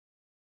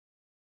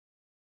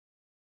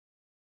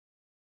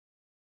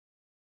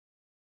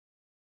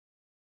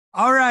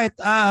All right.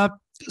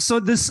 So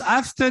this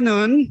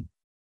afternoon,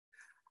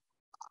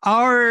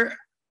 our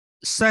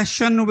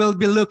session will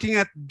be looking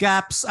at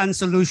gaps and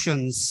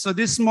solutions. So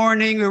this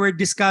morning, we were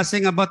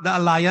discussing about the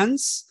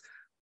alliance,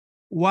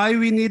 why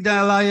we need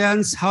the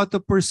alliance, how to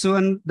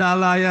pursue the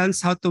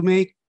alliance, how to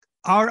make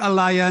our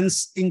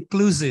alliance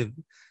inclusive.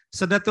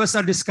 So that was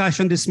our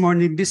discussion this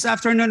morning. This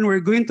afternoon, we're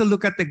going to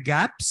look at the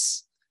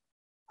gaps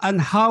and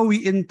how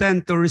we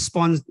intend to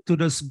respond to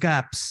those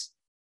gaps.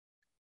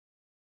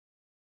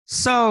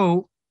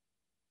 So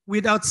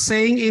without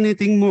saying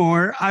anything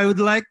more, I would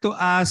like to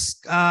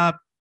ask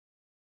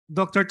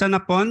Dr.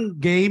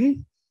 Tanapon,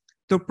 game,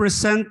 to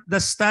present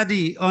the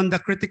study on the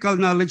critical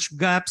knowledge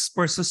gaps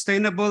for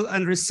sustainable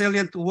and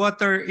resilient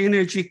water,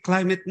 energy,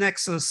 climate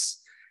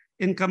nexus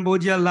in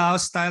Cambodia,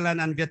 Laos,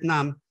 Thailand, and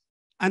Vietnam.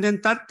 And then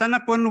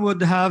Tanapon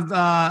would have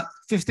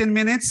 15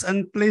 minutes,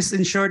 and please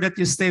ensure that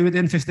you stay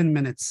within 15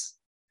 minutes.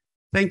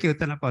 Thank you,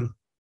 Tanapon.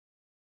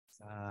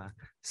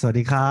 สวัส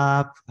ดีครั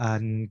บ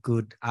and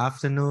good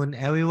afternoon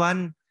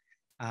everyone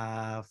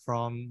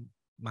from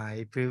my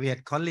previous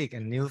colleague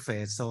and new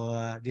face. So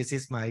this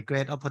is my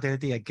great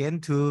opportunity again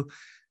to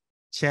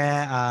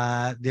share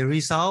the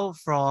result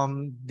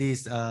from this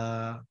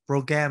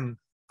program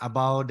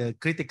about the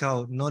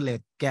critical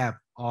knowledge gap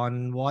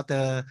on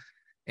water,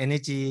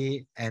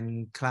 energy,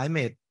 and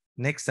climate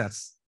nexus.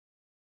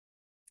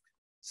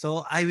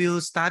 So I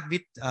will start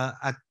with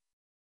a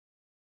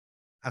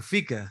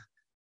figure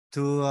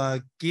to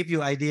give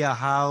you idea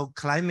how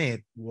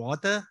climate,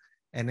 water,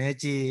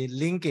 energy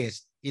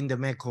linkage in the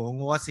Mekong,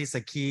 what is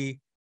a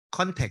key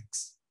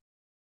context.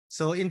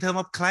 So in terms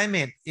of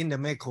climate in the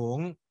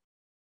Mekong,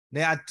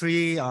 there are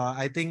three,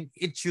 I think,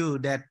 issues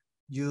that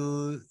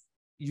you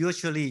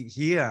usually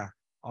hear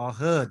or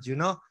heard,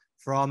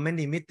 from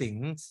many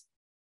meetings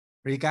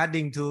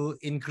regarding to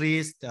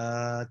increased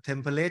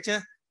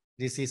temperature.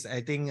 This is,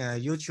 I think, a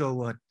usual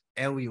word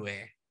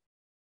everywhere.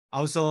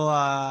 Also,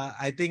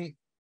 I think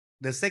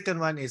the second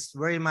one is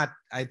very much,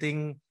 I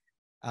think,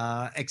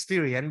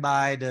 experienced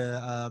by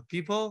the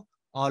people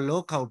or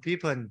local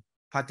people,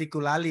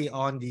 particularly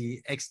on the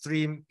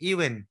extreme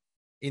event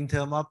in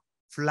terms of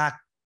flood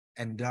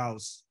and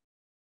droughts.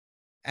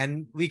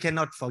 And we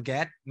cannot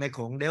forget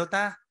Mekong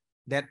Delta,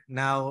 that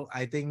now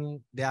I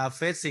think they are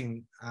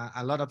facing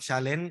a lot of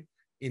challenge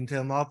in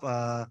terms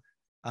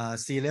of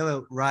sea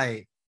level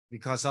rise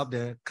because of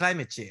the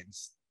climate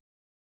change.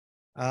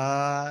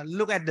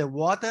 Look at the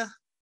water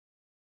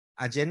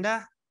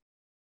agenda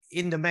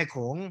in the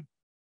Mekong.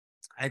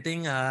 I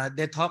think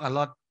they talk a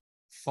lot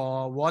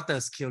for water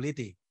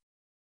security,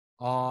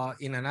 or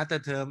in another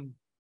term,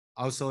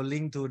 also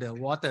linked to the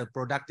water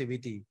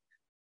productivity.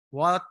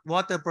 What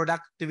water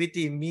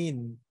productivity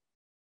mean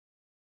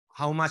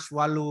how much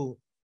value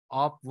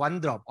of one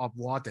drop of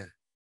water,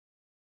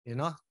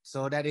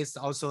 so that is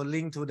also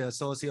linked to the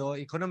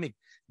socio-economic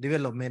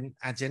development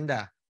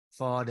agenda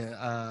for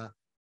the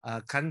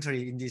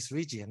country in these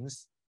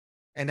regions.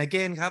 And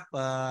again,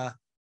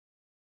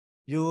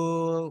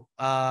 you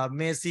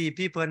may see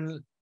people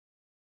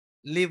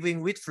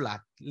living with flood,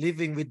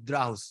 living with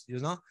droughts.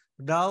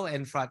 Drought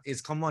and flood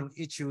is common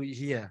issue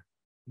here.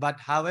 But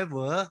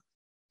however,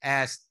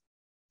 as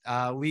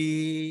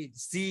we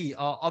see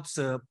or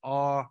observe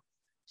or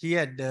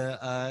hear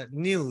the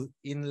news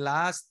in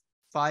last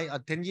 5 or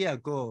 10 years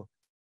ago,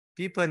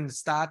 people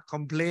start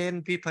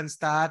complain, people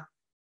start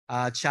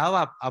shout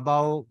up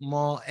about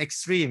more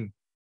extreme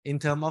in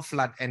terms of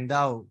flood and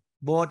drought,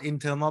 both in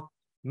terms of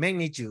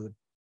magnitude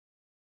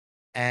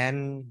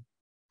and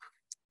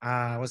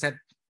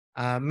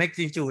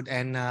magnitude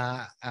and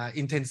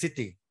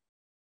intensity.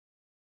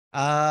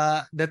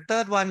 The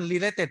third one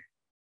related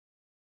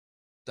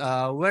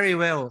very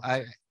well.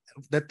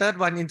 The third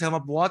one in terms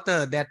of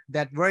water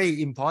that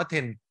very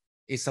important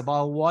is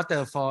about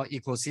water for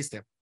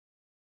ecosystem.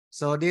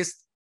 So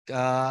this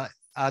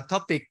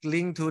topic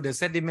linked to the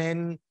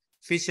sediment,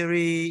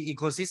 fishery,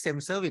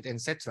 ecosystem service,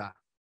 etc.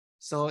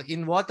 So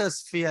in water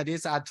sphere,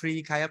 these are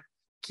three kind of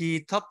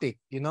key topics,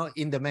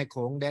 in the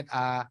Mekong that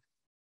are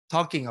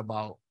talking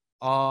about,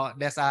 or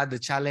that are the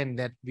challenge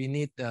that we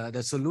need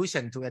the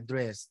solution to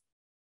address.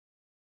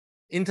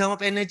 In terms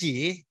of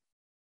energy,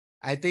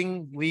 I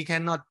think we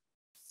cannot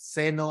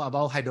say no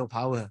about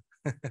hydropower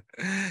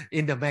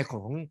in the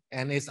Mekong,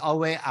 and it's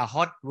always a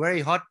hot,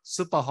 very hot,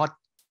 super hot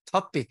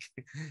topic,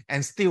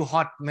 and still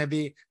hot,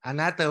 maybe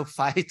another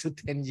 5 to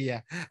 10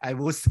 years, I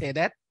would say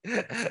that.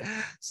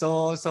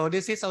 So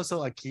this is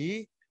also a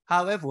key.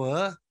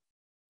 However,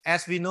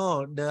 as we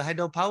know, the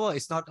hydropower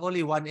is not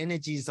only one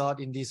energy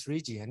source in this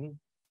region.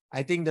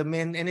 I think the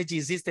main energy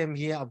system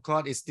here, of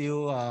course, is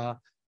still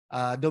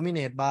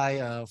dominated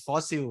by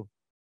fossil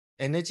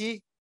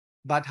energy.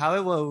 But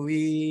however,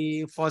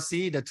 we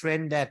foresee the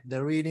trend that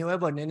the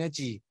renewable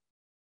energy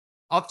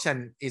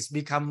option is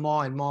become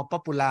more and more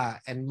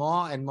popular, and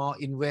more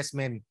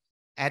investment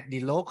at the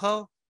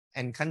local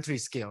and country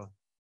scale.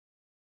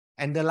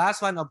 And the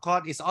last one, of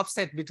course, is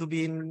offset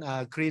between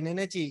green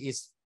energy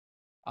is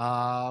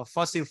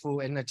fossil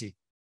fuel energy.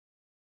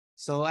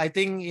 So I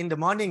think in the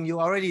morning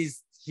you already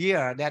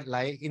here that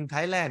like in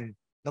Thailand,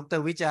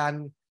 Dr.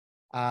 Vichan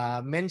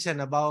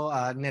mentioned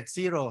about net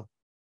zero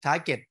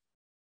target.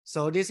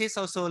 So this is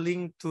also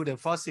linked to the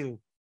fossil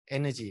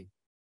energy.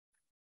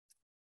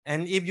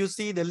 And if you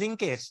see the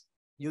linkage,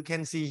 you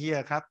can see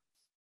here,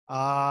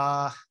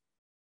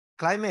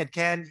 climate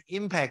can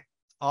impact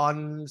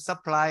on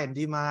supply and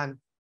demand,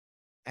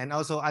 and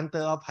also under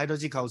of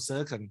hydrological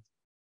circle.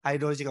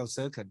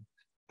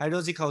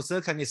 Hydrological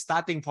circle is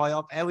starting point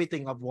of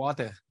everything of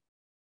water.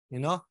 You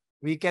know,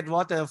 we get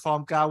water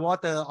from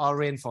groundwater or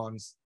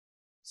rainfalls.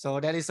 So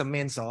that is the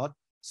main source.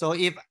 So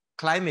if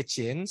climate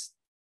change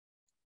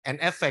and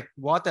affect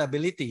water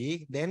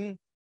ability, then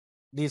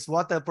this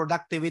water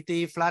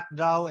productivity, flood,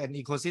 drought, and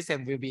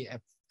ecosystem will be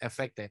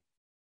affected.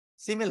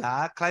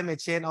 Similar, climate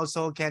change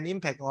also can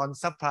impact on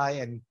supply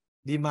and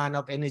demand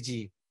of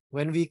energy.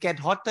 When we get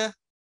hotter,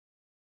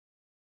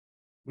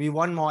 we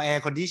want more air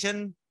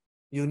condition,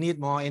 you need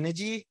more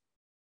energy,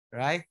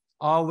 right?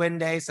 Or when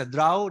there is a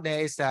drought,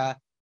 there is a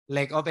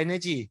lack of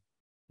energy,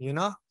 you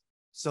know?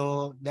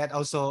 So that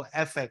also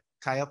affect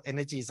kind of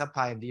energy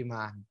supply and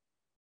demand.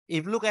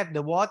 If you look at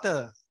the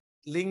water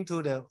linked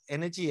to the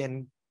energy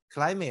and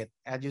climate,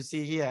 as you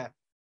see here,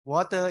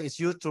 water is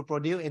used to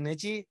produce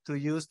energy to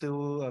use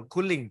to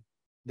cooling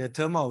the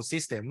thermal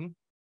system.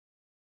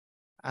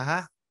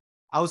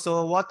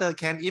 Also, water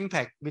can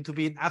impact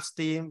between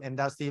upstream and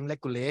downstream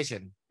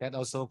regulation. That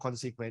also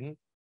consequent.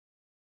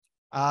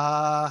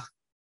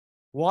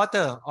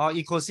 Water or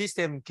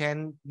ecosystem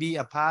can be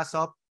a part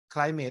of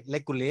climate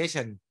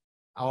regulation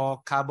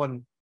or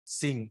carbon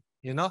sink.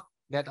 You know,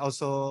 that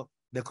also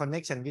the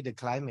connection with the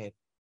climate.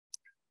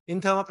 In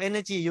terms of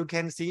energy, you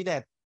can see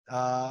that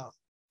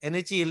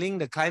energy linked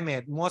the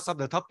climate. Most of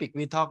the topic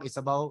we talk is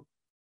about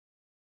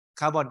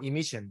carbon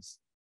emissions,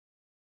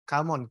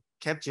 carbon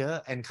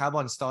capture, and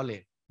carbon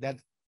storage. That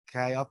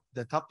kind of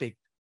the topic.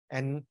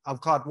 And of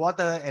course,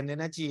 water and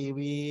energy,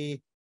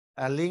 we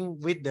link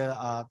with the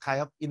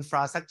kind of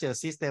infrastructure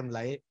system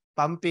like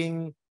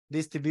pumping,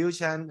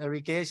 distribution,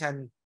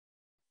 irrigation,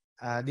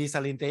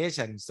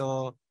 desalination.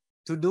 So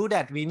to do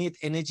that, we need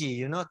energy,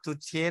 you know, to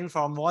change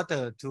from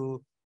water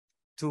to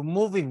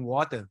moving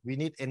water. We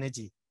need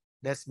energy.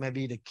 That's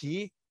maybe the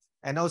key.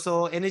 And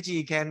also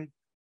energy can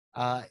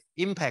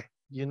impact,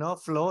 you know,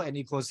 flow and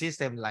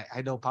ecosystem like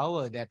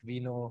hydropower that we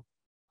know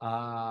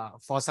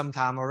for some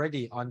time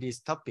already on this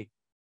topic.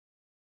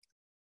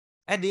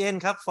 At the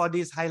end, for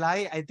this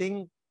highlight, I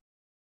think,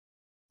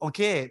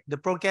 okay, the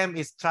program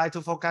is try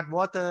to focus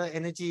water,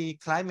 energy,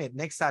 climate,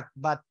 nexus,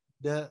 but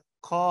the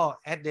core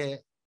at the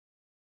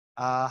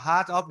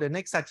heart of the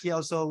nexus here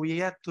also, we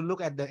have to look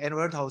at the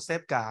environmental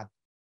safeguard,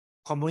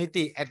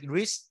 community at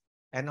risk,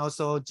 and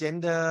also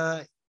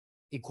gender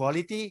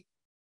equality,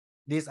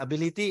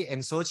 disability,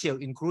 and social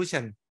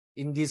inclusion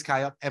in this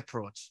kind of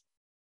approach.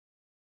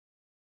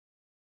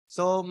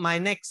 So my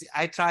next,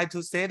 I try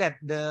to say that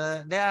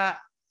there are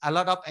a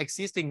lot of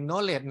existing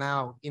knowledge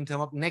now in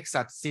terms of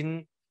nexus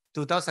since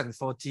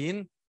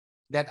 2014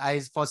 that I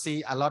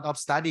foresee a lot of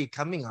study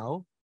coming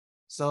out.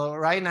 So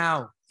right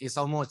now it's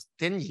almost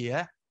 10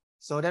 years.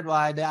 So that's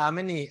why there are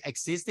many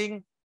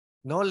existing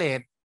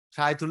knowledge.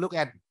 Try to look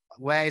at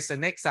where is the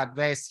nexus,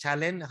 where is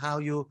challenge, how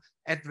you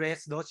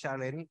address those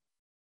challenges.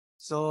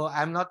 So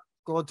I'm not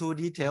go to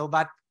detail,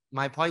 but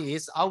my point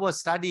is our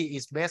study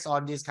is based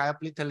on this kind of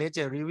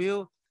literature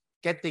review,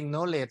 getting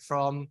knowledge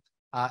from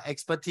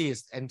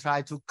expertise and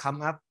try to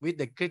come up with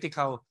the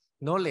critical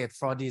knowledge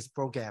for this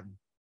program.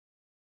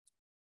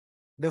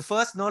 The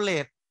first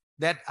knowledge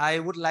that I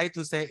would like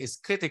to say is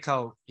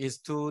critical is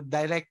to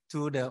direct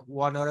to the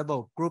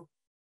vulnerable group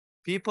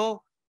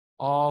people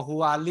or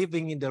who are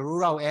living in the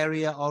rural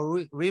area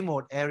or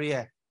remote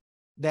area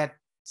that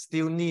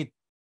still need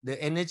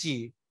the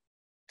energy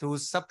to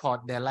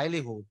support their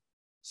livelihood.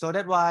 So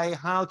that's why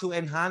how to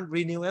enhance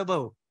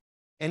renewable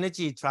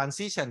energy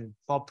transition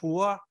for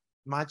poor,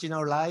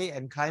 marginalized,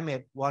 and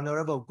climate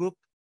vulnerable groups,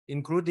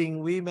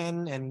 including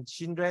women and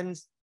children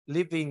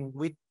living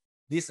with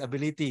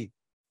disability,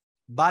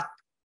 but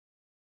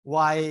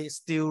why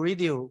still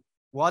reduce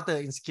water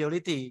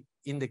insecurity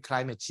in the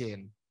climate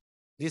change.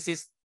 This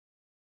is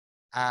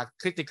a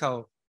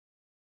critical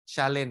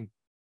challenge.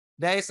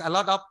 There is a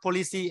lot of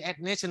policy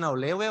at national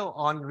level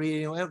on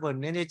renewable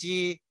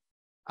energy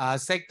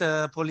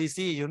sector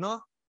policy, you know,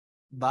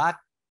 but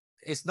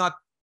it's not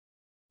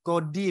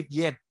go deep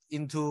yet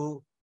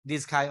into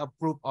this kind of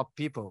group of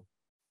people.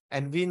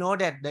 And we know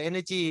that the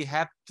energy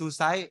have two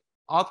sides,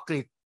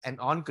 off-grid and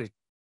on-grid,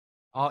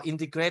 or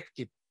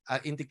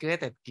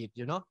integrated grid,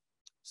 you know.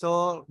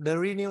 So the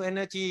renewable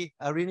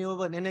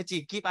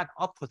energy give an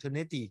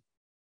opportunity,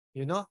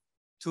 you know,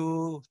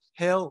 to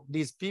help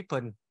these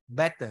people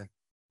better,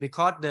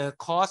 because the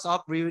cost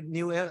of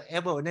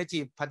renewable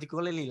energy,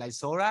 particularly like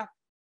solar,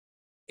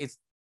 it's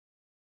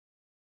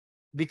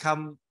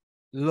become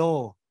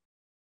low,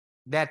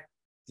 that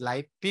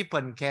like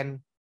people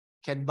can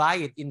buy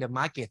it in the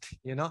market,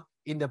 you know.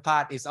 In the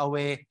past, it's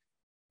always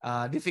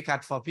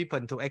difficult for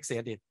people to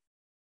access it.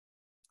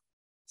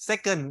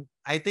 Second,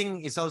 I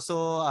think it's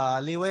also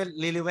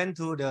relevant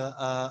to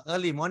the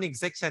early morning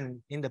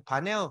section in the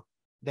panel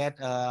that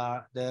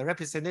the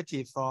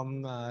representative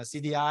from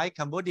CDI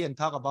Cambodian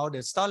talk about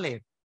the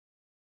storage.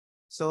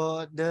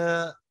 So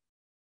the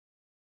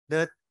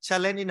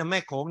challenge in the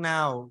Mekong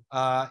now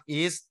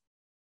is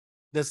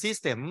the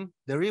system,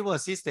 the river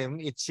system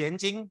is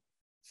changing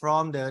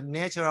from the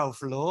natural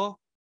flow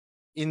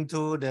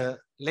into the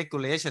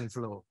regulation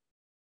flow.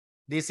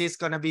 This is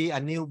going to be a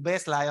new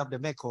baseline of the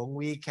Mekong.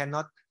 We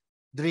cannot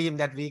dream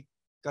that we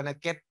gonna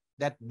get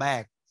that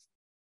back,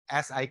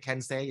 as I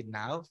can say it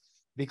now,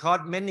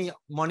 because many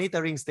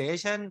monitoring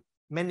stations,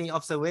 many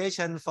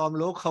observations from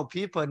local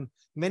people,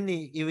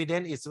 many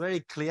evidence is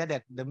very clear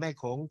that the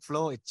Mekong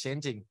flow is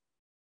changing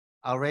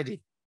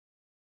already.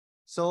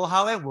 So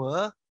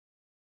however,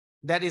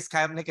 that is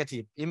kind of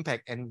negative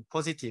impact and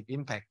positive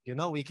impact. You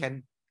know, we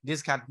can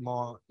discuss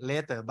more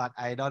later, but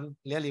I don't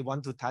really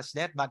want to touch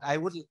that. But I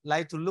would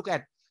like to look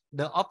at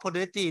the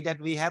opportunity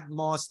that we have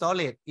more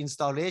storage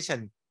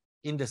installation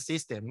in the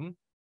system,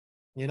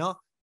 you know,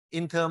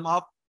 in terms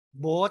of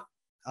both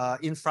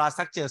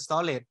infrastructure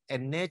storage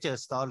and nature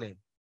storage.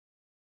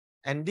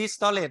 And this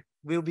storage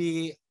will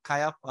be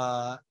kind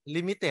of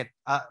limited.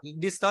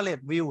 This storage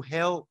will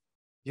help,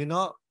 you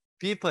know,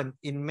 people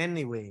in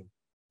many ways.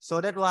 So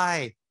that's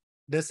why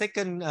the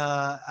second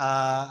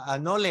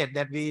knowledge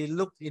that we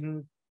look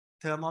in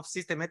terms of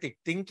systematic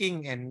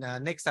thinking and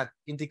nexus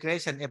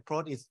integration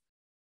approach is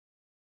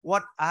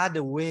what are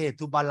the ways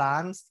to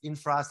balance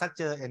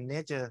infrastructure and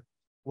nature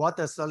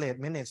water storage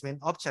management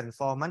option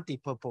for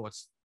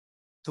multi-purpose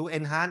to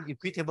enhance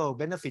equitable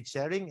benefit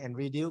sharing and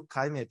reduce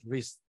climate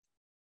risk.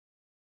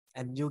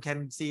 And you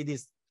can see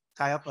this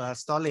kind of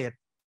storage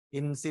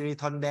in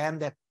Siriton Dam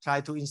that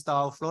try to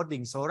install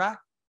floating solar.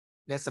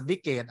 That's a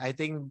big gate, I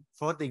think,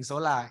 floating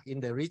solar in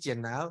the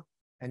region now.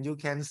 And you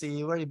can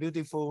see very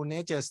beautiful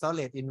nature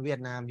storage in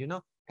Vietnam, you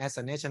know, as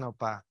a national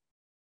park.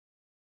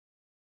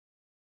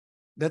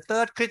 The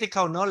third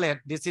critical knowledge,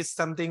 this is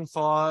something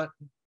for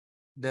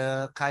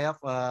the kind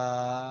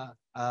of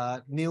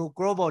new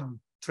global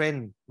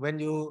trend. When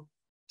you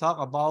talk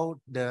about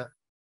the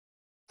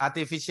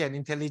artificial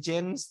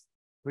intelligence,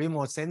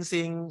 remote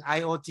sensing,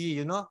 IoT,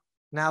 you know,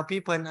 now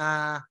people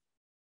are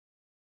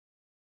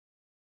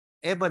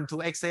able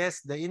to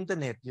access the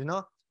internet, you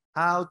know,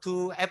 how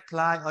to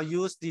apply or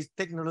use this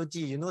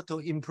technology, you know, to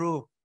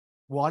improve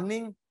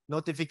warning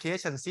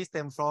notification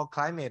system for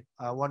climate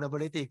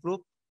vulnerability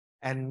group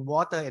and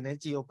water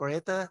energy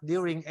operator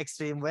during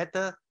extreme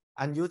weather,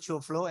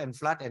 unusual flow and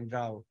flood and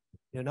drought.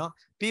 You know,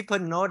 people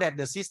know that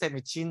the system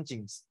is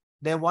changing.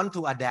 They want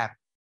to adapt,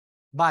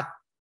 but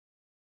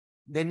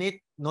they need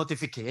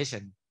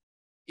notification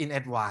in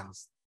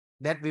advance.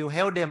 That will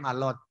help them a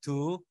lot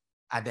to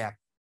adapt.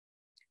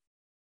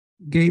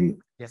 Game,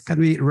 yes. Can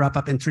we wrap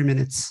up in 3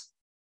 minutes?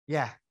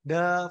 Yeah,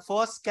 the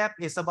fourth gap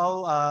is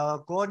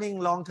about growing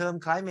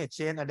long-term climate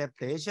change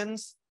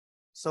adaptations.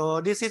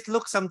 So this is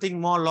look something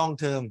more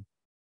long-term,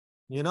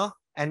 you know,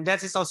 and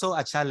that is also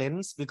a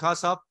challenge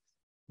because of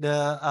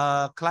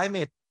the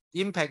climate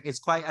impact is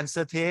quite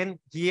uncertain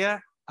here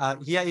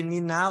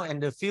in now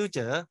and the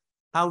future,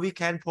 how we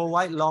can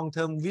provide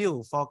long-term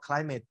view for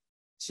climate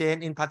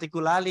change, in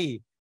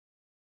particularly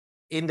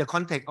in the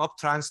context of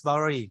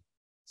transboundary.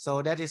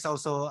 So that is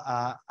also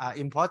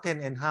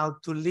important, and how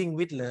to link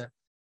with the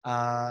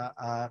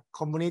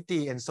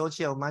community and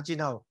social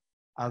marginal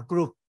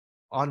group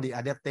on the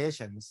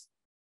adaptations.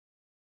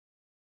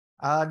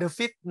 The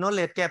fifth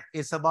knowledge gap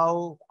is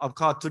about, of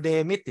course,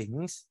 today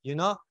meetings. You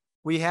know,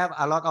 we have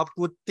a lot of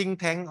good think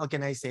tank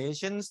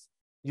organizations.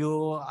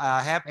 You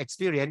have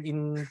experience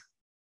in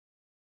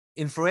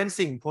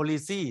influencing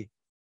policy.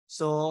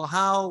 So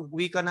how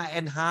we gonna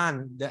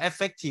enhance the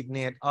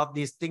effectiveness of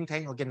these think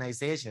tank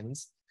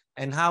organizations,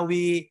 and how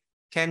we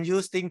can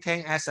use think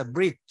tank as a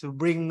bridge to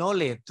bring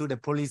knowledge to the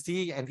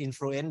policy and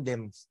influence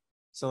them.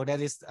 So that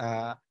is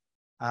a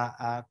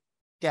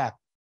gap.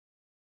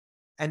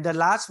 And the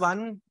last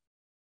one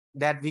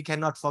that we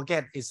cannot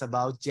forget is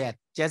about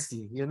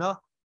JETSI, you know,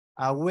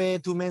 a way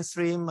to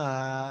mainstream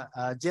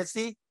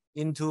JETSI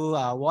into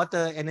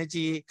water,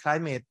 energy,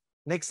 climate,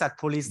 nexus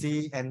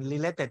policy, and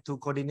related to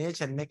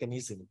coordination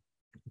mechanism.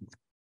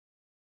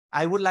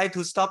 I would like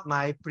to stop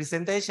my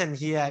presentation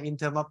here in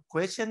terms of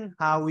question,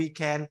 how we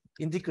can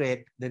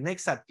integrate the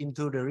nexus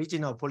into the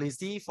regional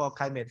policy for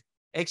climate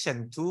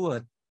action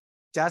toward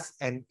just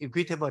and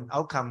equitable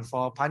outcome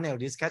for panel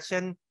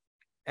discussion.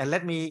 And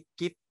let me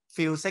give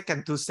few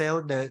seconds to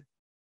sell the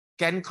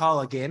can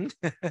call again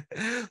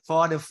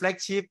for the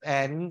flagship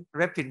and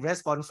rapid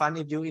response fund.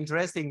 If you're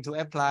interested to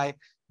apply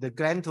the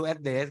grant to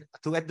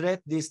address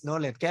this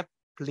knowledge gap,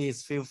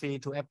 please feel free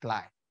to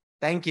apply.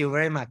 Thank you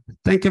very much.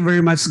 Thank you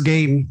very much,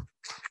 Game.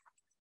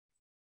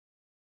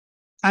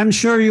 I'm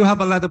sure you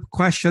have a lot of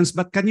questions,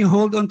 but can you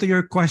hold on to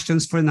your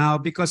questions for now,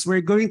 because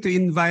we're going to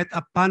invite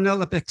a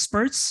panel of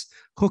experts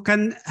who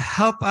can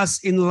help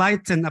us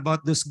enlighten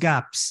about those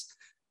gaps.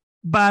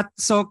 But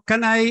so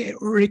can I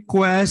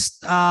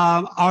request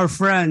our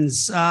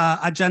friends,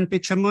 Ajahn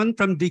Pichamun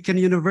from Deakin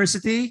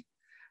University,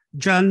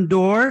 John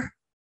Doerr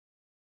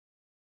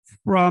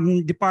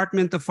from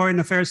Department of Foreign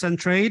Affairs and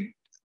Trade,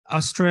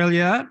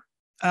 Australia.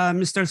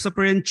 Mr.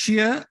 Supriyan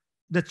Chia,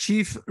 the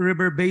Chief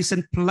River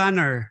Basin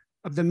Planner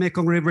of the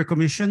Mekong River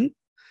Commission.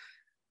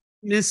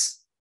 Ms.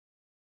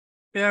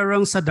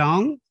 Perong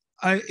Sadong,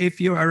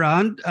 if you're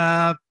around,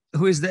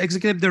 who is the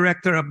Executive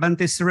Director of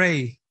Bantis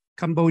Ray,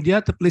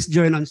 Cambodia, to please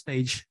join on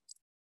stage.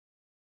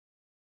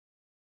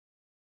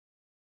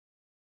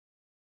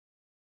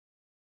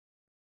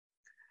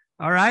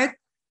 All right.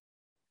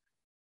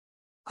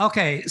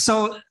 Okay,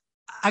 so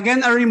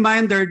again, a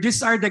reminder,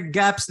 these are the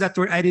gaps that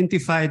were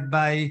identified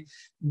by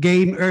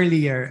GAME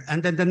earlier.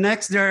 And then the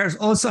next, there is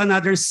also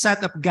another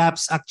set of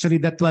gaps actually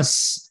that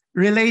was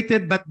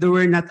related, but they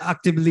were not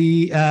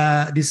actively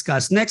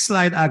discussed. Next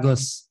slide,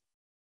 Agos.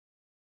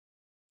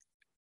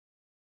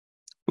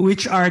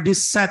 Which are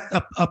this set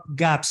of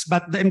gaps,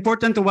 but the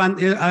important one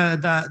is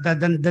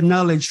the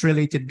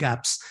knowledge-related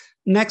gaps.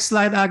 Next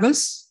slide,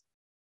 Agos.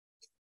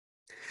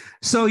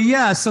 So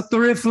yeah, so to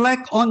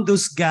reflect on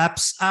those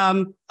gaps,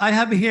 I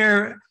have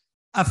here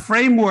a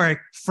framework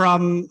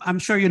from, I'm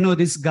sure you know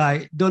this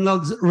guy,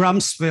 Donald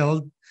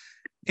Rumsfeld.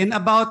 In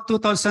about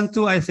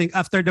 2002, I think,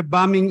 after the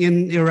bombing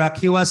in Iraq,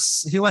 he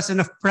was in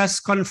a press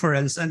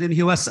conference, and then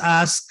he was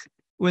asked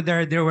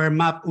whether there were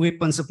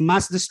weapons of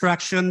mass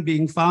destruction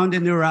being found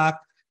in Iraq,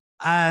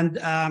 and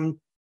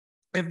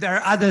if there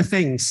are other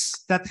things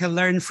that he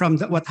learned from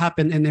what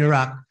happened in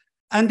Iraq.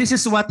 And this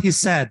is what he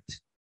said.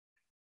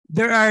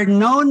 There are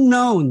known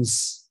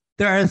knowns.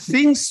 There are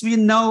things we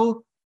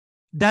know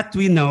that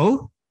we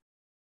know.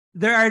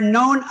 There are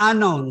known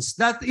unknowns.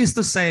 That is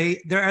to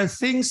say, there are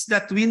things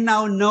that we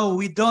now know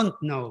we don't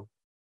know.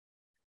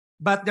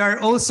 But there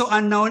are also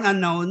unknown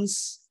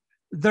unknowns.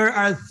 There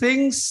are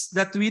things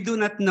that we do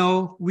not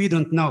know we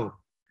don't know.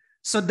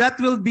 So that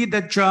will be the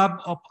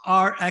job of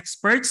our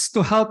experts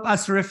to help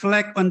us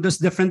reflect on those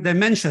different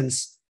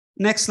dimensions.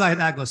 Next slide,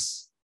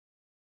 Agos.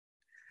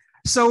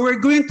 So we're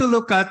going to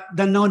look at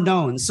the known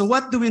knowns. So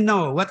what do we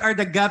know? What are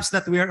the gaps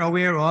that we are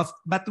aware of,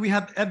 but we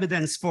have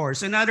evidence for?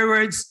 So in other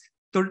words,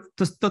 to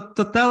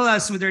tell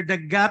us whether the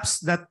gaps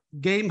that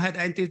GAME had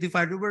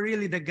identified were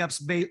really the gaps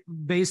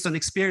based on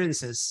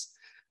experiences.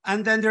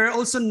 And then there are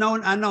also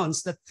known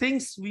unknowns, the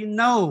things we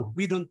know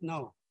we don't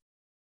know.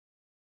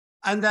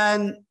 And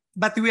then,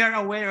 but we are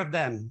aware of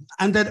them.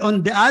 And then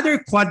on the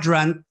other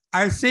quadrant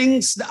are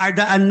things that are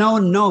the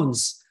unknown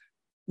knowns.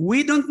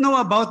 We don't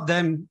know about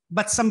them,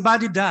 but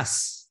somebody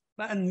does.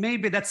 And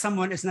maybe that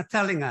someone is not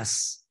telling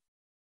us.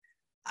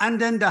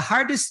 And then the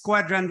hardest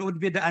quadrant would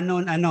be the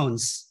unknown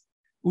unknowns.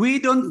 We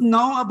don't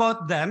know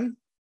about them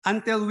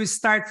until we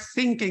start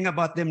thinking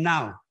about them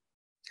now.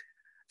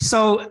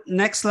 So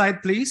next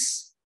slide,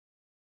 please.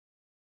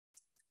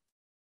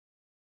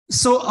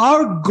 So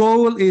our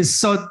goal is,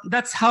 so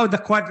that's how the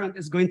quadrant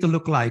is going to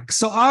look like.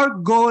 So our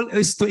goal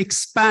is to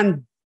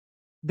expand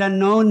the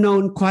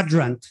known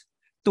quadrant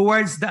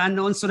towards the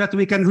unknown so that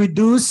we can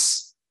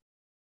reduce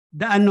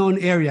the unknown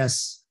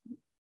areas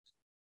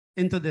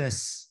into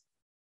this.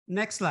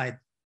 Next slide.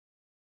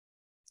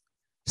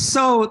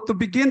 So to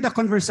begin the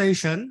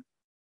conversation,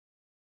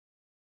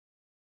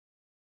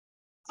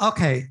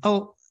 okay,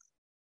 oh,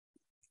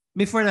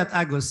 before that,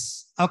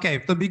 Agus, okay,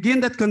 to begin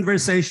that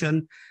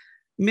conversation,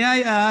 may I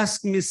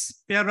ask Ms.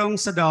 Perong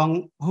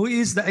Sadong, who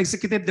is the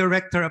Executive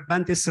Director of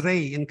Bantis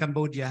Ray in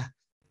Cambodia,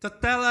 to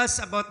tell us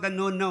about the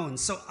known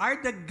knowns. So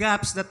are the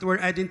gaps that were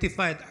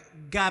identified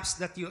gaps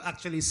that you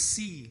actually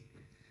see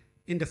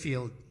in the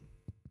field?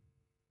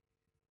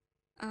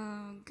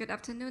 Good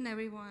afternoon,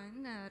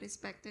 everyone,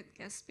 respected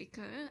guest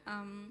speaker.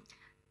 I'm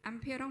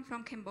Perong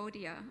from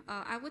Cambodia.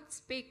 I would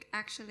speak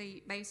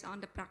actually based on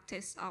the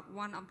practice of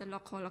one of the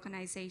local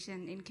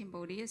organizations in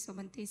Cambodia. So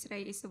Bantis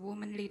Ray is a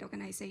woman-led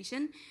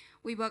organization.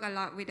 We work a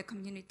lot with the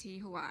community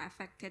who are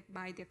affected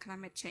by the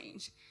climate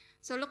change.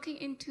 So looking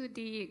into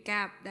the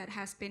gap that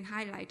has been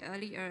highlighted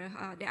earlier,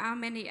 there are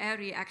many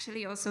areas,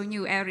 actually also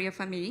new area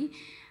for me,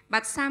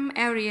 but some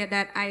area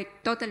that I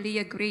totally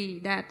agree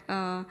that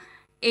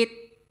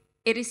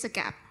it is a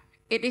gap.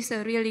 It is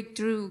a really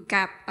true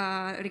gap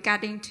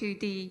regarding to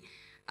the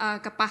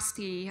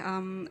capacity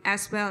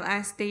as well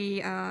as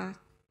the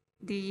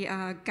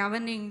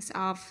governance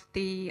of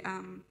the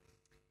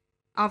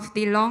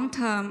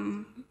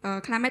long-term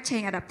climate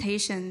change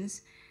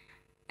adaptations,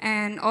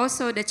 and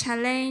also the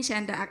challenge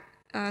and the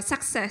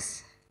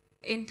success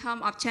in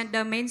terms of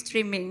gender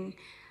mainstreaming,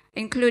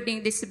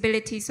 including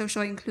disability,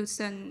 social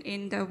inclusion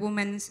in the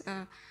women's,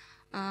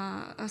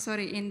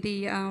 in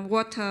the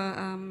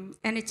water,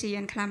 energy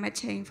and climate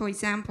change, for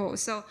example.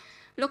 So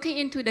looking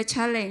into the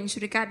challenge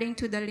regarding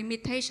to the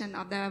limitation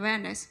of the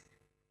awareness,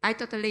 I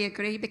totally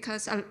agree,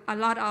 because a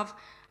lot of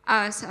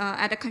us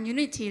at the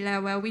community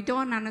level, we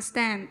don't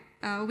understand.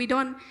 We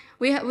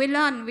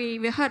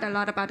heard a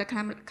lot about the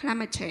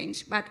climate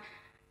change, but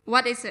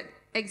what is it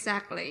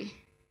exactly?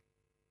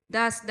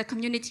 Does the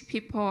community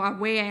people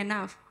aware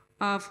enough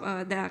of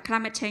the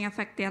climate change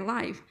affect their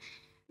life?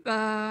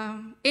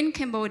 In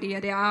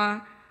Cambodia, there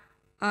are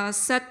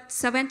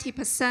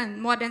 70%,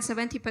 more than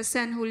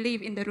 70% who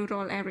live in the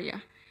rural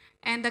area.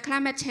 And the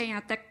climate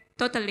change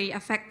totally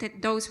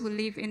affected those who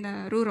live in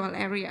the rural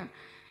area.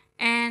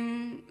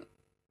 And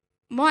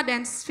more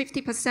than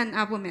 50%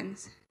 are women,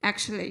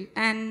 actually.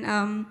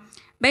 And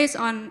based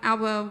on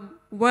our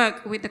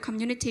work with the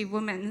community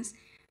women,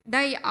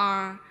 they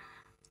are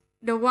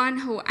the one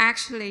who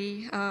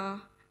actually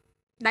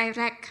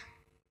direct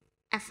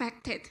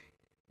affected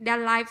their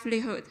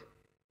livelihood.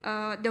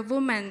 The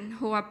women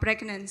who are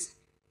pregnant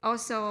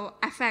also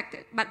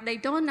affected, but they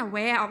don't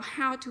aware of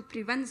how to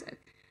prevent it.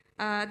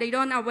 They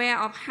don't aware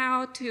of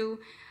how to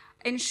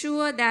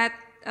ensure that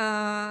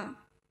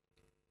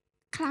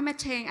climate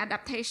change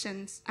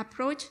adaptations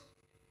approach,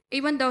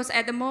 even though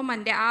at the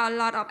moment there are a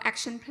lot of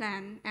action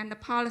plan and the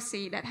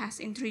policy that has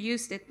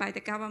introduced it by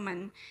the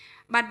government,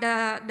 but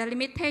the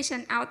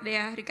limitation out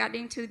there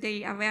regarding to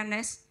the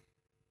awareness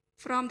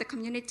from the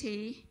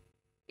community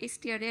is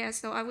still there.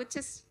 So I would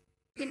just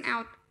pin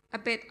out a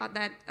bit of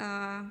that.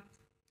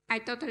 I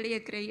totally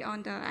agree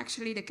on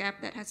the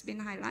gap that has been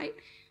highlighted,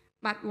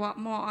 but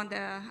more on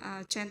the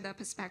gender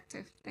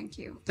perspective. Thank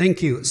you.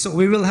 Thank you. So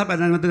we will have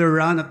another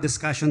round of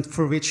discussion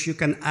for which you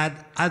can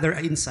add other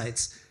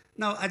insights.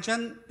 Now,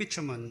 Ajahn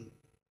Pichaman,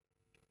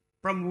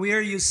 from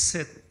where you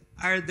sit,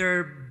 are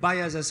there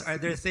biases, are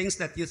there things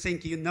that you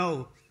think you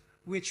know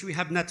which we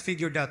have not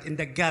figured out in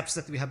the gaps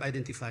that we have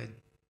identified?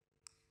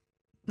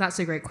 That's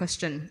a great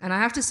question. And I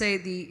have to say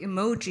the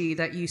emoji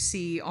that you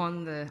see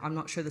on I'm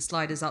not sure the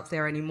slide is up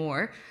there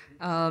anymore,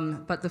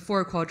 but the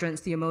 4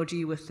 quadrants, the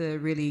emoji with the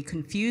really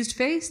confused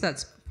face,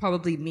 that's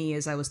probably me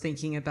as I was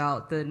thinking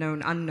about the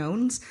known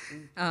unknowns.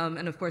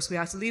 And of course, we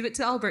have to leave it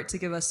to Albert to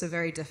give us a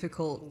very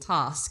difficult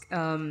task.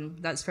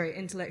 That's very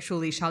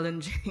intellectually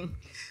challenging.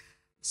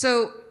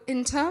 So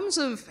in terms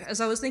of,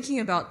 as I was thinking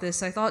about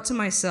this, I thought to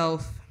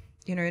myself,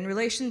 in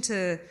relation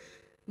to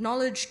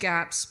knowledge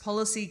gaps,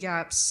 policy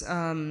gaps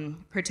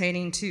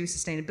pertaining to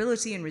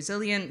sustainability and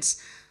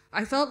resilience,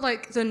 I felt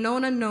like the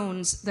known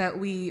unknowns that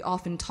we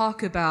often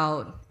talk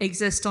about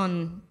exist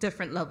on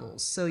different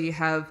levels. So you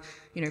have,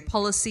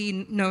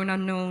 policy known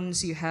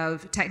unknowns, you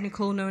have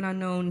technical known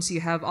unknowns,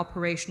 you have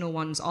operational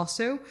ones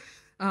also.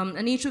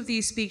 And each of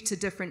these speak to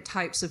different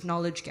types of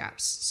knowledge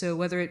gaps. So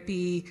whether it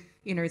be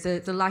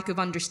the lack of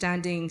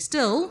understanding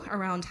still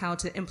around how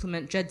to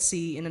implement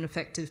JEDC in an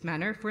effective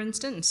manner, for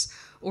instance,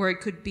 or it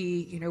could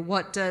be,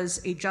 what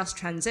does a just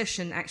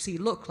transition actually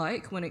look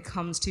like when it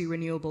comes to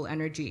renewable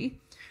energy?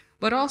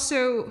 But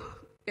also,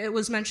 it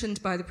was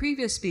mentioned by the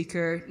previous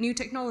speaker, new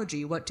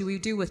technology. What do we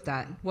do with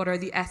that? What are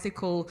the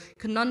ethical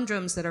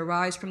conundrums that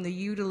arise from the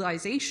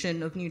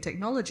utilization of new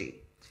technology?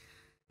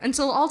 And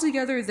so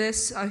altogether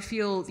I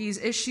feel these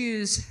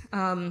issues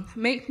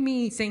make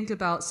me think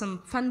about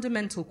some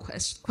fundamental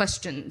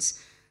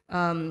questions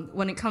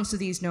when it comes to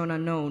these known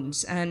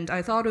unknowns. And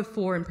I thought of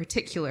 4 in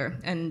particular.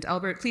 And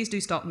Albert, please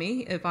do stop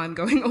me if I'm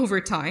going over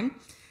time.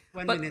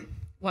 1 minute.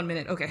 1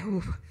 minute, okay.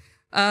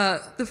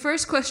 The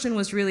first question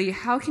was really,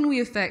 how can we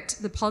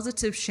affect the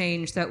positive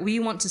change that we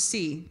want to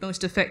see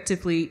most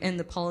effectively in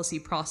the policy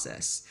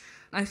process?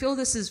 I feel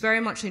this is very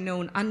much a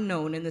known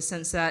unknown in the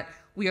sense that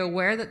we are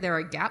aware that there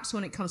are gaps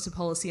when it comes to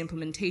policy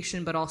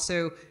implementation, but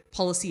also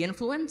policy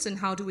influence, and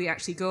how do we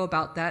actually go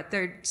about that?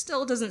 There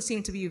still doesn't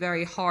seem to be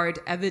very hard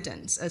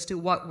evidence as to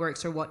what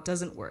works or what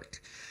doesn't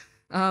work.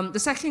 The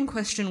second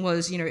question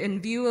was,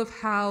 in view of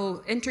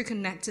how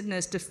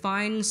interconnectedness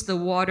defines the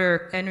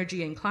water,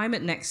 energy, and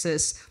climate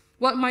nexus,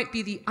 what might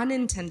be the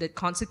unintended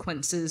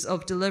consequences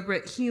of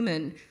deliberate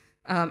human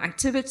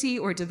activity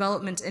or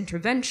development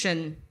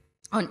intervention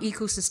on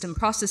ecosystem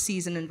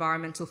processes and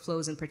environmental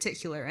flows in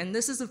particular? And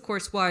this is, of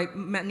course, why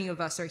many of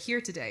us are here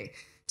today,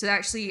 to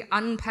actually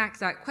unpack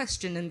that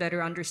question and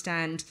better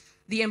understand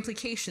the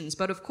implications.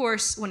 But of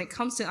course, when it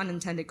comes to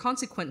unintended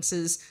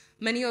consequences,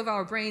 many of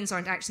our brains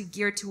aren't actually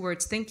geared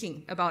towards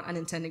thinking about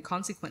unintended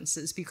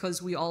consequences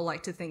because we all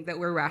like to think that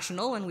we're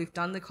rational and we've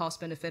done the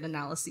cost-benefit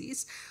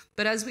analyses.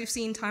 But as we've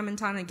seen time and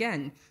time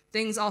again,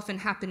 things often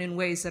happen in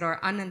ways that are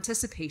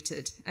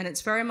unanticipated. And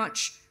it's very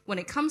much, when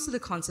it comes to the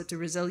concept of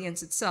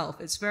resilience itself,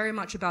 it's very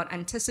much about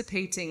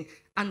anticipating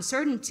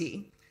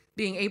uncertainty,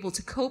 being able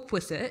to cope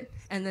with it,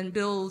 and then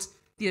build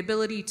the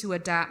ability to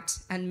adapt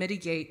and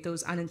mitigate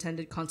those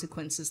unintended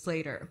consequences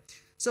later.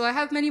 So I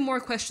have many more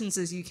questions,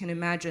 as you can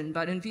imagine,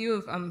 but in view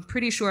of, I'm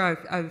pretty sure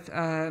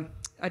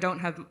I don't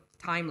have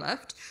time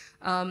left.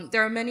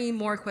 There are many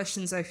more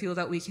questions I feel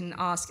that we can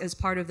ask as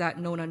part of that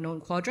known unknown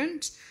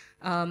quadrant,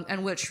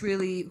 and which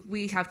really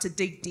we have to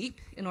dig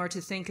deep in order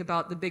to think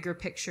about the bigger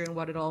picture and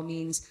what it all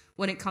means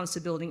when it comes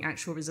to building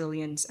actual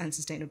resilience and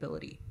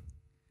sustainability.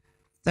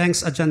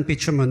 Thanks, Ajahn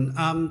Pichaman.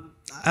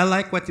 I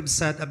like what you've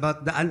said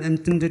about the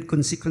unintended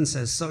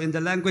consequences. So in the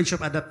language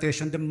of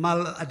adaptation, the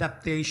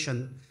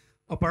maladaptation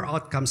of our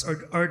outcomes,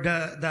 or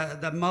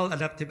the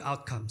maladaptive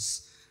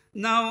outcomes.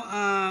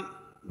 Now,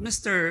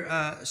 Mr.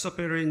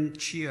 Sopirin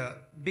Chia,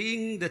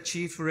 being the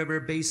Chief River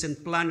Basin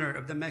Planner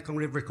of the Mekong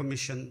River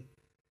Commission,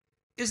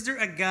 is there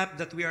a gap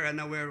that we are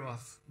unaware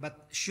of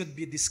but should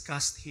be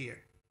discussed here?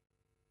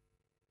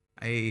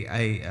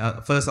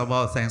 First of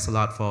all, thanks a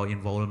lot for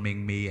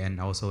involving me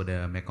and also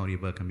the Mekong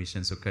River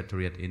Commission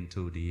Secretariat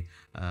into the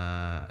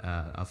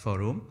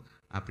forum.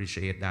 I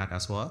appreciate that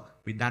as well.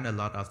 We've done a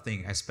lot of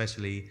things,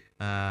 especially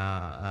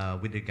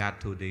with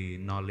regard to the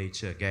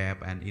knowledge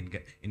gap and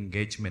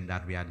engagement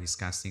that we are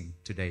discussing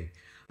today.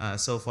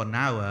 So for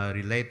now,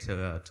 relate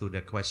to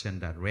the question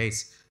that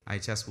raised, I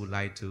just would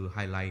like to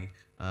highlight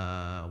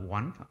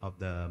one of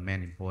the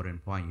main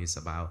important points is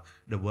about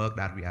the work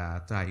that we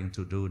are trying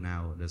to do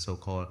now, the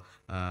so-called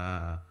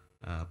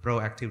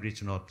proactive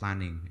regional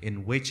planning,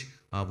 in which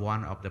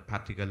one of the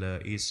particular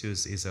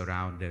issues is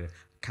around the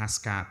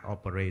cascade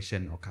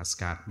operation or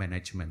cascade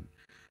management.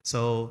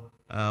 So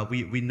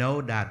we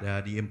know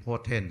that the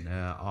importance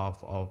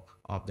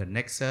of the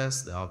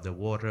nexus, of the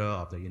water,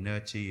 of the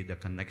energy, the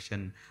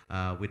connection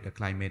with the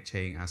climate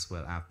change, as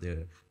well as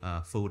the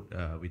food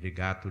with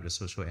regard to the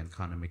social and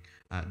economic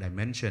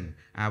dimension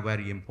are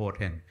very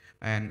important.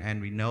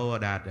 And we know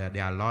that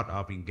there are a lot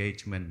of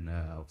engagement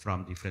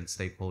from different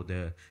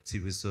stakeholders,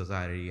 civil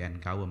society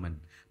and government.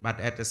 But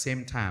at the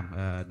same time,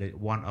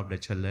 one of the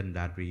challenges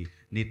that we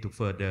need to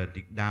further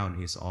dig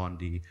down is on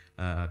the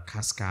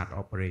cascade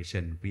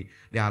operation.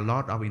 There are a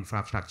lot of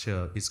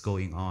infrastructure is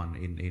going on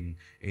in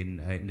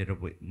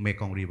the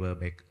Mekong River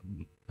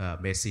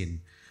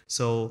basin.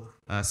 So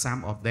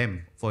some of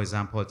them, for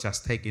example,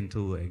 just take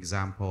into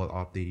example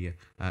of the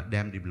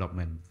dam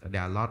development.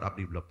 There are a lot of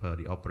developers,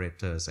 the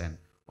operators, and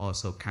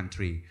also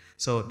country.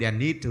 So they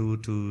need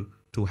to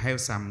have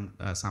some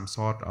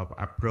sort of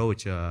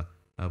approach.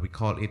 We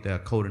call it a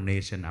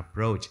coordination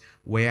approach,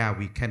 where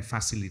we can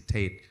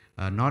facilitate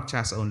not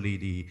just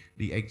only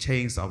the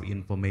exchange of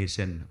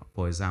information,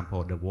 for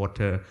example, the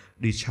water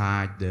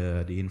discharge,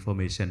 the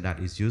information that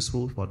is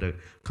useful for the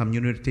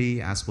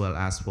community, as well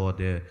as for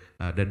the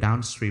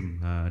downstream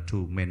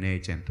to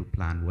manage and to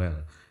plan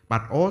well.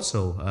 But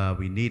also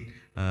we need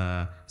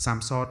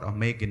some sort of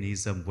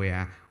mechanism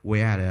where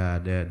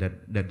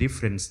the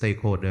different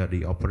stakeholders,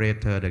 the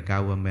operator, the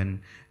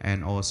government,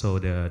 and also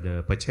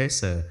the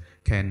purchaser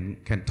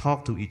can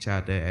talk to each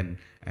other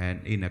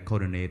and in a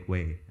coordinated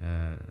way.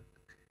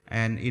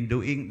 And in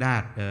doing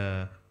that,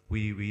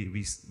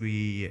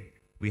 we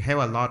have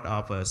a lot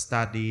of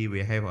study,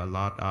 we have a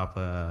lot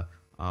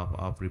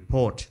of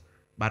report,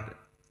 but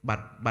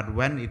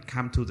when it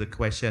comes to the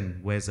question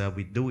whether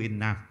we do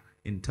enough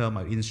in terms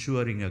of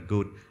ensuring a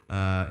good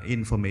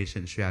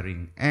information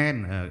sharing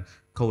and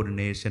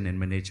coordination and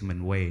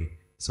management way,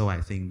 so I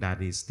think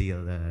that is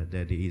still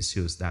the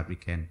issues that we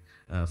can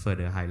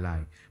further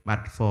highlight.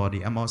 But for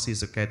the MRC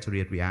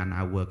Secretariat, we are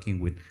now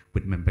working with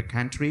member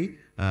country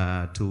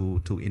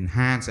to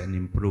enhance and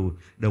improve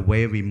the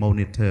way we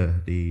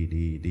monitor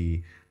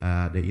the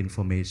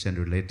information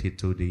related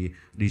to the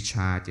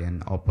discharge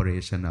and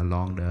operation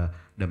along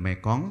the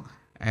Mekong.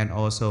 And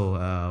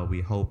also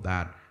we hope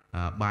that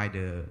by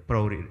the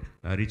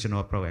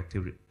regional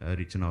proactive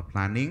regional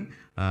planning,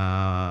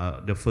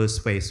 the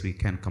first phase we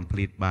can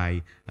complete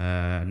by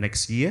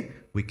next year.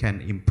 We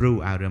can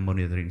improve our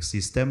monitoring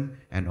system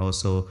and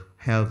also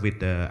help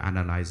with the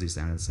analysis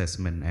and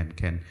assessment, and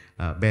can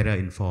better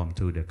inform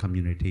to the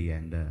community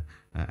and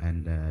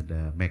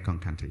the Mekong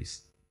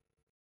countries.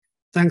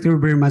 Thank you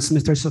very much,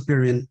 Mr.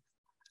 Superior.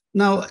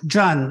 Now,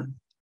 John,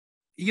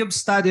 you've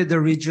studied the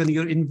region,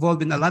 you're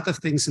involved in a lot of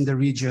things in the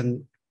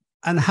region,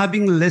 and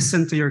having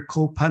listened to your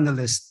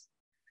co-panelists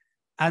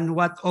and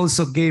what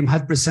also Game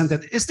had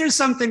presented, is there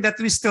something that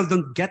we still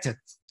don't get it,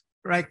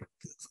 right?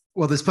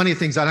 Well, there's plenty of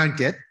things I don't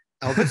get,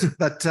 Albert,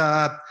 but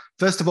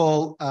first of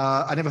all,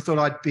 I never thought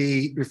I'd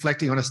be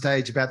reflecting on a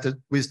stage about the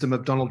wisdom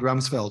of Donald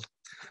Rumsfeld.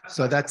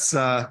 So that's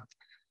a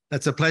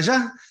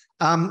pleasure.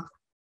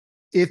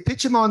 If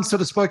Pitchamon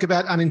sort of spoke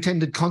about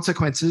unintended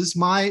consequences,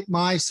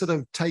 my sort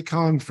of take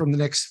home from the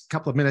next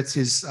couple of minutes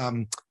is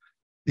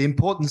the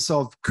importance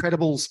of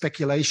credible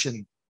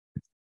speculation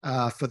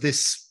for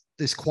this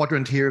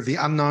quadrant here of the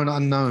unknown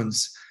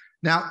unknowns.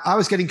 Now, I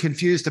was getting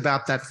confused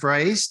about that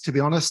phrase, to be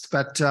honest,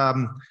 but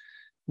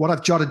what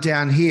I've jotted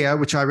down here,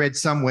 which I read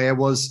somewhere,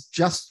 was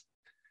just,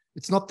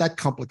 it's not that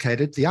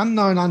complicated. The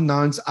unknown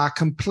unknowns are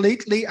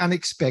completely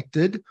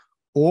unexpected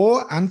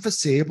or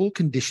unforeseeable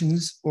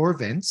conditions or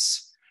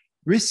events,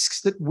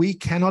 risks that we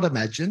cannot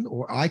imagine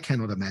or I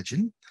cannot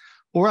imagine,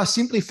 or are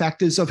simply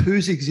factors of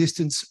whose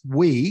existence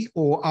we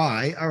or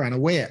I are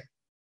unaware.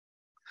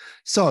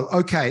 So,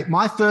 okay,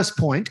 my first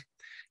point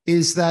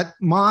is that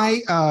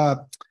my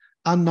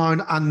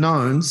unknown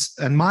unknowns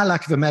and my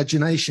lack of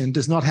imagination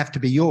does not have to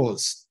be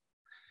yours.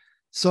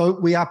 So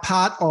we are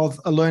part of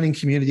a learning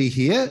community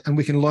here, and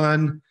we can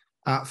learn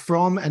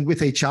from and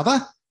with each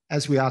other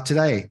as we are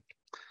today.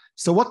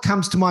 So what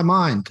comes to my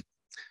mind?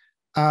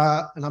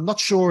 And I'm not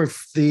sure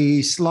if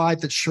the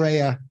slide that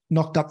Shreya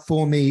knocked up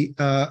for me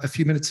a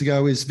few minutes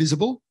ago is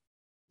visible.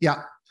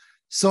 Yeah.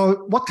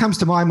 So what comes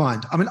to my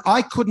mind? I mean,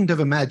 I couldn't have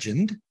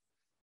imagined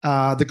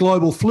the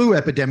global flu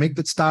epidemic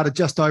that started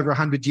just over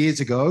 100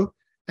 years ago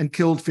and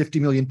killed 50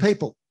 million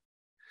people.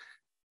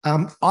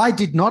 I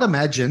did not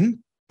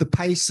imagine the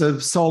pace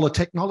of solar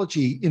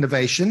technology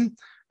innovation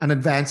an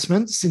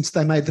advancement since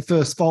they made the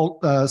first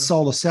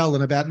solar cell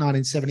in about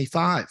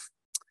 1975.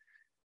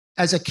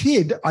 As a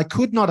kid, I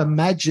could not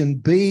imagine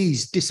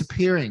bees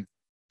disappearing.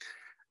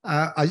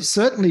 I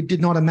certainly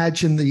did not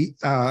imagine the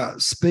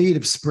speed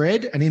of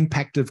spread and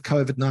impact of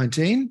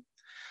COVID-19.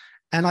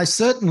 And I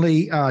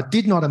certainly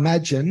did not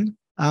imagine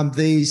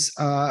these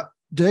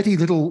dirty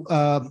little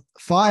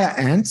fire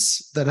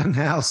ants that are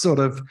now sort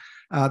of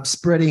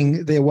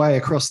spreading their way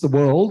across the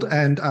world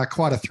and are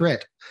quite a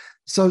threat.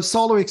 So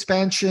solar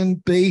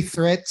expansion, bee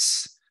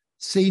threats,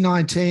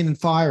 C19 and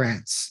fire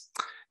ants.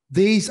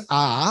 These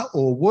are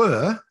or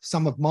were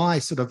some of my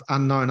sort of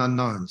unknown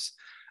unknowns.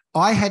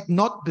 I had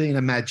not been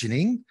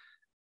imagining,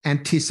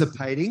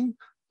 anticipating,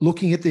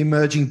 looking at the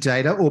emerging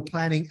data or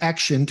planning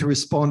action to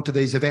respond to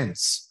these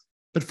events.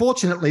 But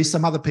fortunately,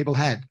 some other people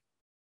had.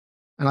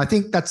 And I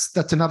think that's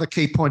another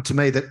key point to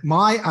me, that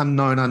my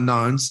unknown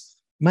unknowns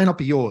may not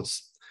be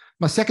yours.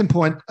 My second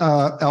point,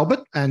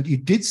 Albert, and you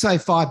did say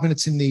 5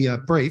 minutes in the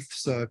brief,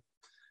 so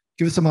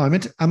give us a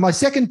moment. And my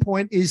second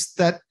point is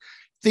that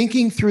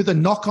thinking through the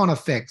knock-on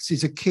effects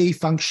is a key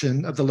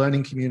function of the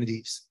learning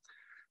communities.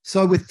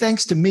 So with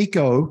thanks to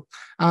Miko,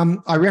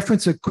 I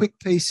reference a quick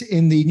piece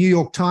in the New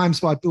York Times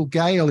by Bill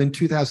Gale in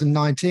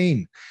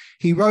 2019.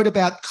 He wrote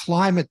about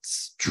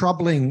climate's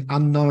troubling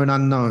unknown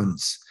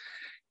unknowns.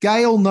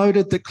 Gale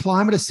noted that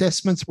climate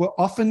assessments were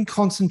often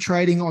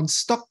concentrating on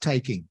stock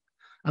taking.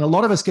 And a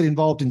lot of us get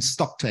involved in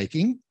stock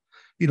taking,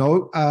 you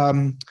know,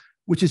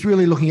 which is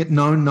really looking at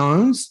known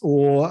knowns,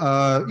 or,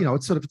 you know,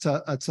 it's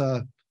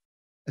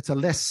a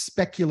less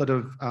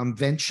speculative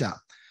venture.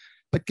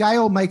 But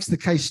Gale makes the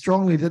case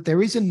strongly that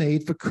there is a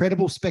need for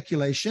credible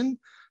speculation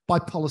by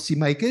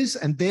policymakers,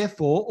 and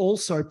therefore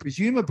also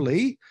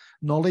presumably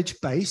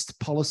knowledge-based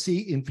policy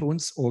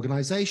influence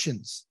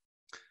organisations.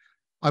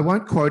 I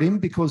won't quote him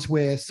because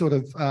we're sort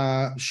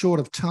of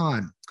short of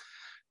time.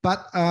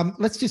 But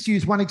let's just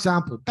use one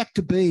example. Back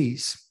to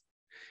bees.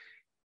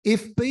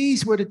 If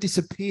bees were to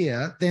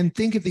disappear, then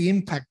think of the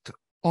impact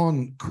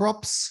on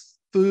crops,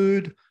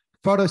 food,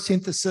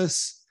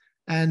 photosynthesis,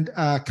 and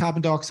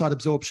carbon dioxide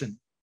absorption.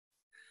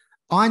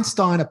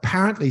 Einstein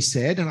apparently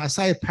said, and I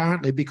say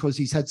apparently because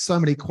he's had so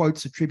many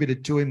quotes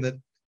attributed to him that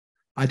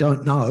I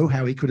don't know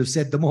how he could have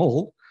said them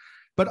all,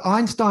 but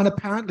Einstein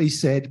apparently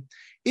said,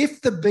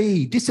 if the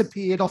bee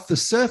disappeared off the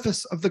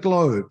surface of the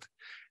globe,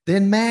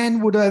 then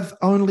man would have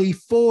only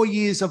 4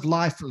 years of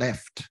life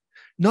left.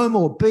 No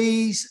more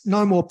bees,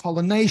 no more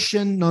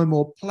pollination, no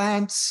more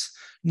plants,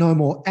 no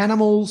more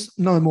animals,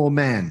 no more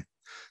man.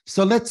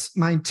 So let's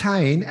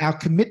maintain our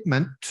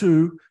commitment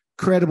to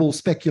credible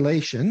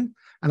speculation.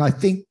 And I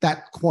think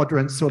that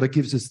quadrant sort of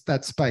gives us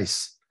that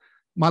space.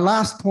 My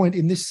last point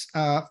in this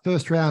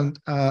first round,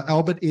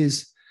 Albert,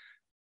 is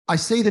I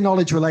see the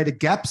knowledge-related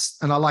gaps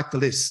and I like the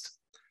list.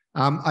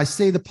 I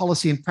see the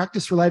policy and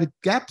practice-related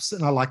gaps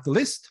and I like the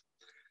list.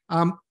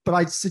 But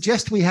I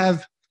suggest we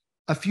have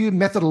a few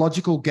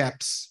methodological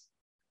gaps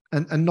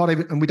and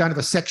we don't have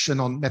a section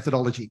on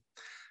methodology.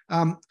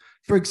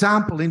 For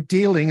example, in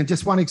dealing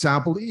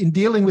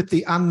with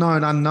the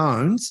unknown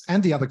unknowns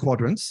and the other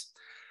quadrants,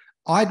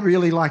 I'd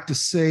really like to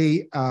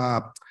see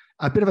a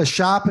bit of a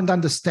sharpened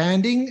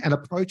understanding and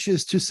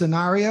approaches to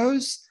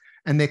scenarios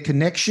and their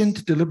connection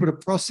to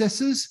deliberative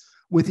processes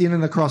within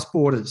and across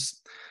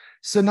borders.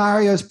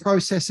 Scenarios,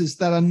 processes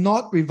that are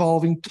not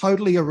revolving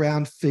totally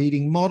around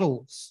feeding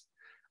models.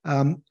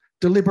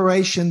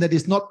 Deliberation that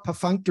is not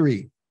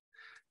perfunctory.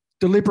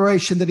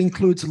 Deliberation that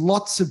includes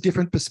lots of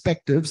different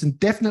perspectives and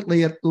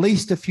definitely at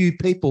least a few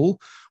people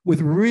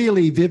with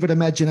really vivid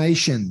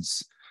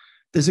imaginations.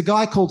 There's a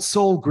guy called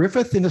Saul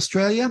Griffith in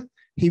Australia.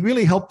 He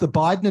really helped the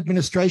Biden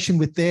administration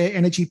with their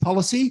energy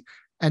policy.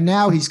 And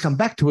now he's come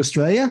back to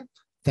Australia,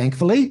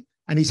 thankfully,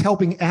 and he's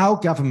helping our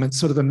government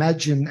sort of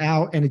imagine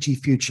our energy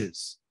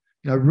futures.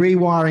 You know,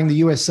 rewiring the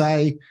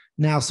USA,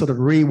 now sort of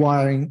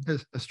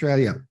rewiring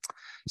Australia.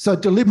 So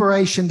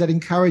deliberation that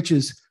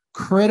encourages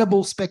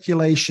credible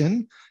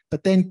speculation,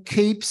 but then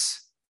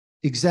keeps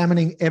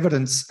examining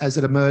evidence as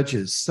it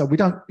emerges. So we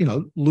don't, you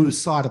know, lose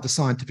sight of the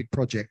scientific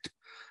project.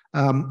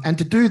 And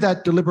to do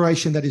that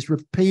deliberation that is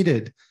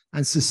repeated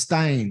and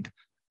sustained.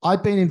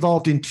 I've been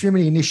involved in too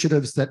many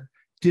initiatives that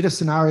did a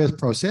scenarios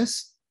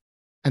process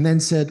and then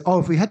said, oh,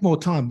 if we had more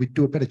time, we'd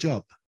do a better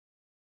job.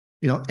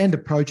 You know, end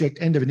of project,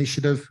 end of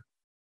initiative,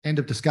 end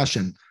of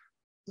discussion.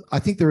 I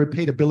think the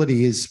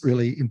repeatability is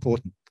really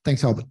important.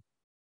 Thanks, Albert.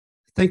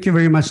 Thank you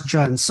very much,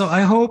 John. So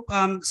I hope,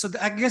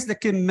 I guess the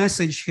key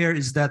message here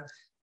is that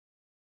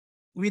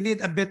we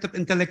need a bit of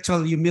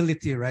intellectual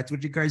humility, right,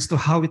 with regards to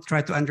how we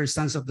try to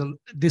understand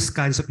these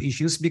kinds of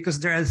issues, because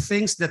there are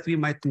things that we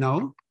might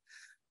know,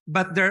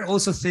 but there are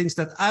also things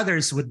that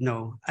others would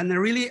know. And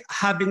really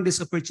having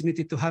this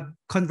opportunity to have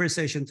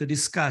conversation, to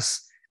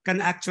discuss, can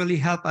actually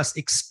help us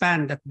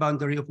expand that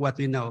boundary of what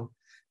we know.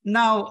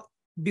 Now,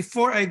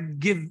 before I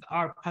give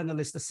our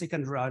panelists the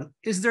second round,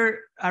 is there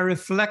a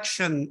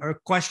reflection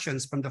or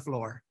questions from the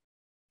floor?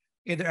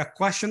 Either a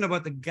question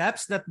about the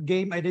gaps that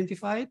GAME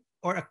identified,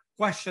 or a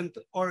question,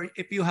 or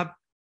if you have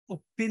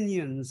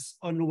opinions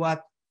on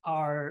what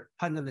our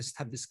panelists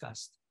have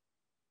discussed.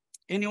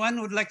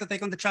 Anyone would like to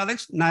take on the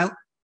challenge? Niall?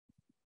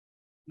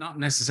 Not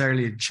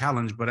necessarily a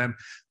challenge, but I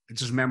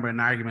just remember an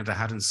argument I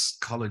had in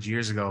college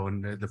years ago,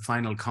 and the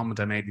final comment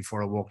I made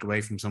before I walked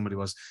away from somebody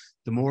was,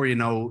 the more you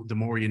know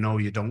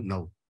you don't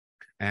know.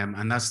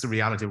 And that's the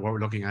reality of what we're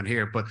looking at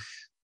here. But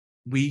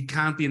we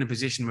can't be in a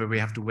position where we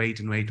have to wait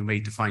and wait and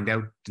wait to find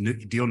out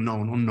the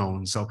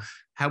unknown. So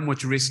how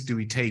much risk do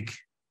we take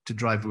to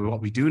drive with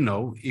what we do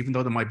know, even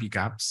though there might be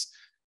gaps,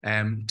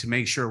 to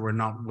make sure we're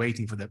not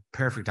waiting for the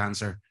perfect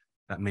answer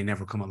that may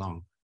never come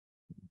along?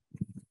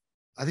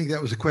 I think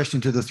that was a question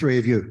to the three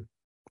of you.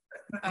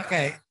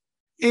 Okay.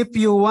 If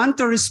you want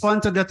to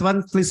respond to that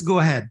one, please go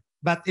ahead,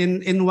 but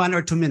in 1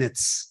 or 2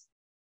 minutes.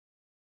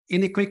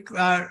 Any quick,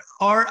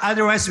 or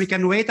otherwise we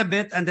can wait a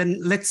bit and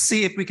then let's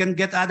see if we can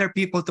get other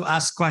people to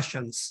ask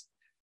questions.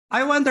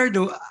 I wonder,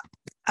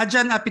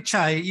 Ajahn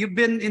Apichai, you've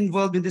been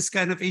involved in this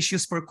kind of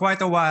issues for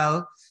quite a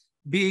while,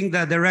 being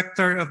the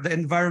director of the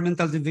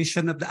environmental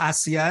division of the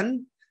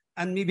ASEAN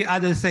and maybe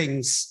other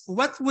things.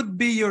 What would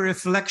be your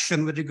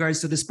reflection with regards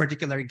to these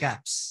particular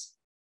gaps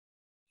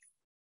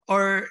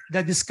or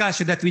the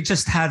discussion that we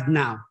just had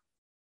now?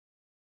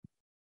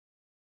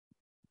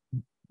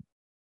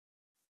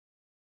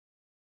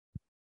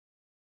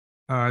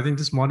 I think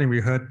this morning we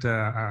heard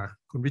Kun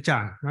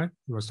Vichan, right?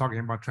 He was talking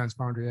about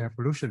transboundary air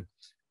pollution.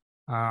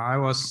 I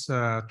was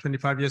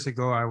 25 years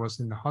ago, I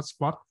was in the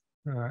hotspot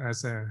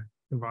as an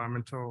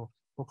environmental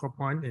focal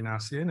point in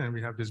ASEAN, and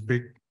we have this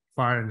big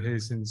fire and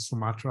haze in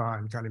Sumatra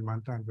and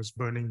Kalimantan. It was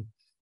burning,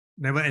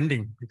 never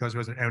ending, because it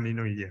was an El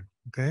Nino year,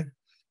 okay?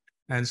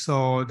 And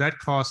so that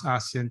caused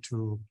ASEAN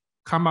to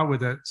come up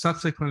with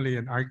subsequently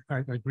an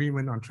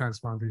agreement on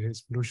transboundary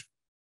haze pollution.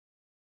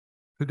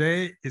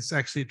 Today, it's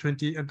actually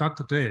not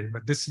today,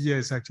 but this year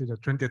is actually the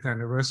 20th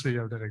anniversary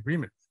of that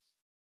agreement.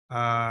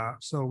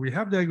 So we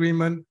have the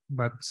agreement,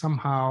 but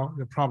somehow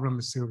the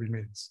problem still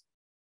remains.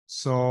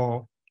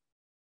 So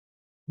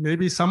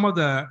maybe some of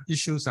the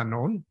issues are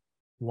known,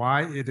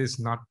 why it is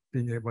not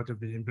being able to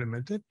be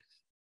implemented,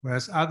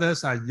 whereas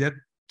others are yet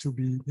to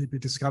be maybe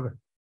discovered.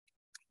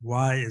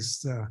 Why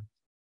is,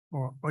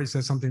 or is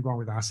there something wrong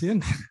with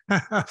ASEAN?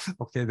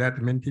 Okay,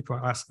 that many people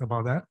ask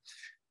about that.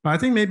 But I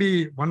think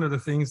maybe one of the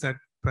things that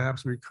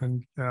perhaps we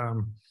can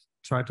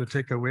try to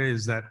take away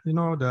is that,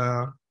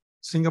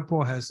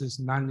 Singapore has this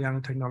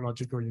Nanyang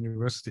Technological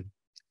University,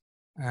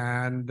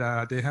 and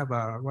they have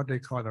what they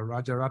call the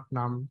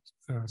Rajaratnam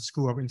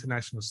School of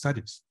International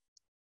Studies.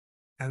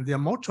 And their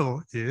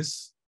motto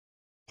is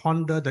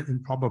ponder the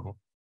improbable.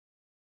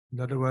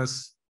 In other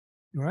words,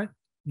 right?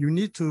 You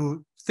need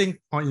to think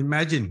or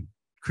imagine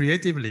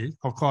creatively,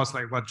 of course,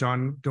 like what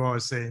John Doe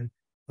is saying,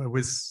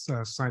 with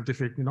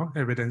scientific,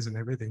 evidence and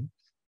everything,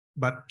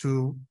 but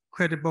to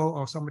credible,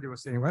 or somebody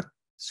was saying what?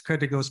 It's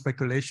critical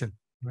speculation,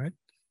 right?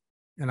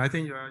 And I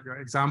think your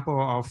example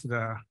of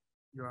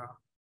your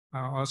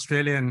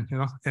Australian,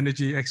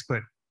 energy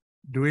expert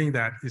doing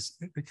that is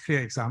a clear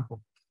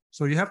example.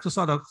 So you have to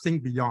sort of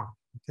think beyond,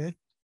 okay?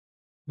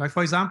 Like,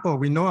 for example,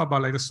 we know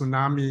about like the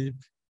tsunami,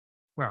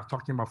 well,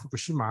 talking about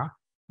Fukushima,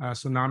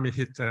 tsunami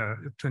hit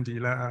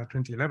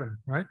 2011,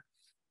 right?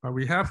 But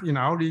we have in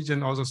our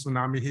region also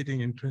tsunami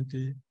hitting in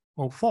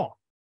 2004,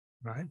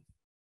 right?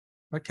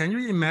 But can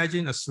you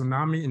imagine a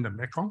tsunami in the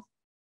Mekong?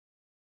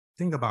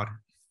 Think about it.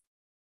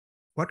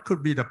 What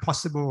could be the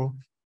possible,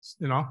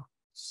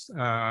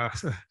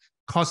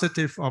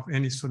 causative of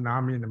any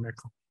tsunami in the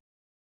Mekong?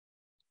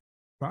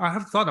 But I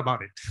have thought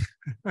about it.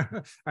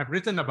 I've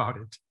written about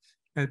it.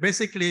 And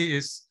basically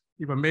is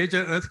if a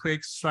major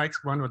earthquake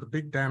strikes one of the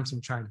big dams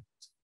in China,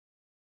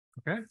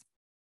 okay?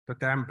 The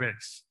dam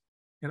breaks.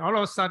 And all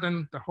of a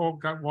sudden, the whole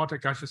water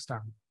gushes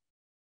down.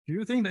 Do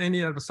you think that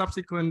any of the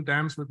subsequent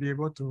dams would be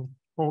able to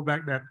hold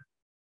back that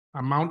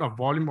amount of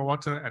volume of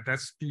water at that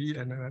speed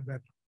and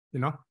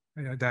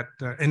that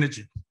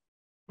energy?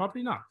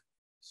 Probably not.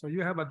 So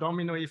you have a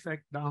domino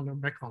effect down the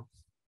Mekong.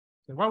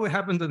 So what will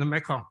happen to the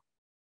Mekong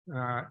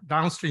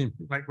downstream,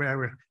 like where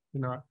we're,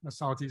 the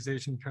Southeast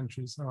Asian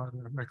countries or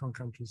the Mekong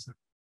countries?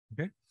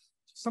 Okay,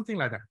 something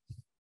like that.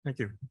 Thank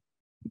you.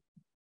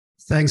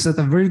 Thanks. That's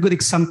a very good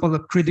example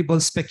of credible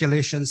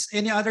speculations.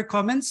 Any other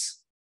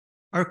comments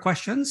or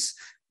questions?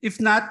 If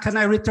not, can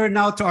I return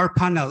now to our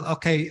panel?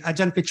 Okay,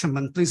 Ajahn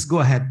Pichaman, please go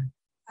ahead.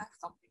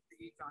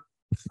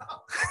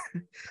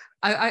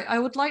 I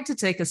would like to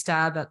take a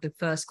stab at the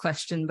first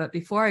question, but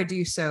before I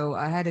do so,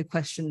 I had a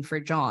question for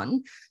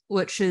John,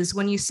 which is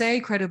when you say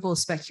credible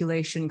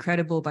speculation,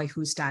 credible by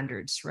whose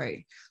standards,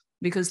 right?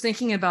 Because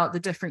thinking about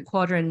the different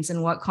quadrants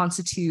and what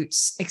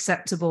constitutes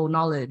acceptable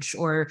knowledge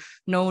or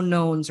known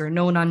knowns or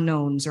known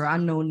unknowns or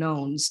unknown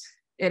knowns,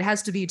 it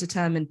has to be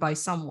determined by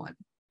someone.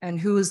 And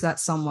who is that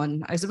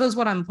someone? I suppose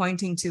what I'm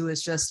pointing to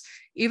is just,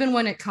 even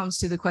when it comes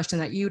to the question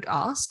that you'd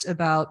asked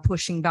about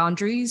pushing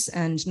boundaries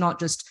and not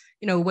just,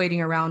 waiting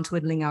around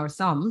twiddling our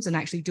thumbs and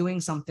actually doing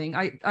something,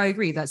 I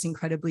agree that's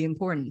incredibly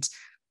important.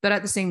 But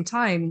at the same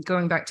time,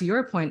 going back to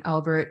your point,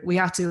 Albert, we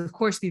have to, of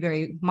course, be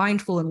very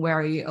mindful and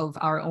wary of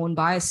our own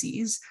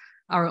biases.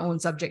 our own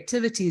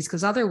subjectivities,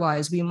 because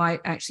otherwise we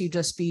might actually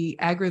just be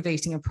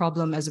aggravating a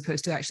problem as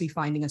opposed to actually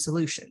finding a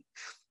solution.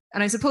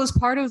 And I suppose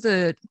part of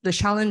the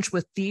challenge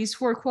with these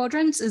 4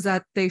 quadrants is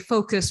that they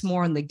focus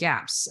more on the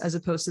gaps as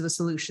opposed to the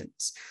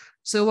solutions.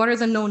 So what are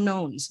the known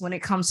knowns when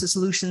it comes to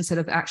solutions that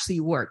have actually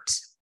worked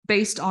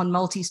based on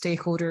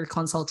multi-stakeholder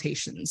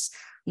consultations,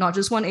 not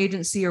just one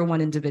agency or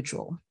one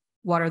individual?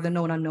 What are the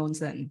known unknowns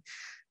then?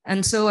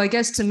 And so I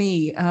guess to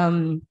me,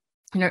 in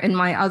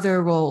my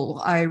other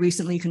role, I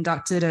recently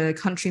conducted a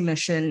country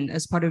mission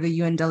as part of a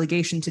UN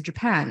delegation to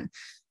Japan.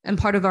 And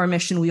part of our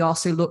mission, we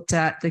also looked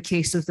at the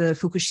case of the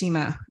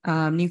Fukushima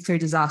nuclear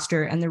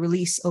disaster and the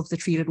release of the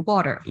treated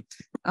water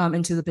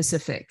into the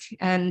Pacific.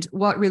 And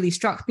what really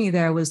struck me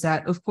there was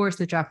that, of course,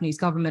 the Japanese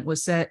government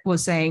was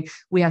saying,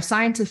 we have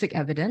scientific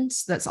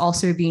evidence that's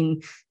also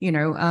been,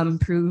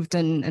 proved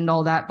and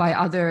all that by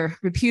other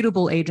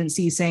reputable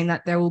agencies saying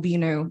that there will be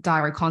no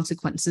dire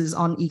consequences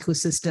on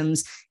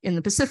ecosystems in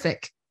the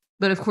Pacific.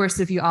 But of course,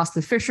 if you ask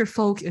the fisher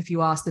folk, if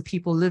you ask the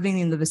people living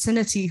in the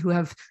vicinity who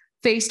have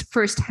faced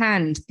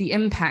firsthand the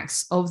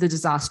impacts of the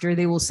disaster,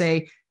 they will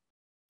say,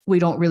 we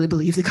don't really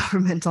believe the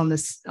government in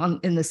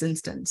this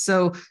instance.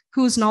 So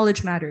whose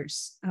knowledge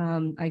matters?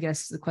 I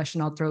guess the question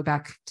I'll throw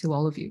back to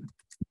all of you.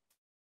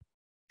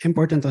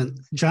 Important one.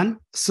 John?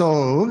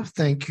 So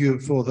thank you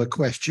for the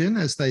question,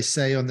 as they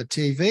say on the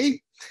TV.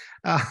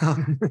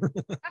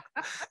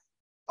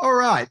 All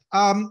right.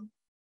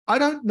 I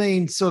don't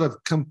mean sort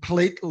of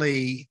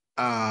completely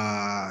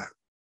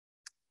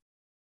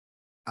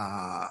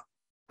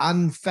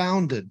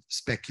unfounded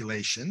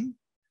speculation.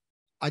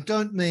 I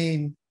don't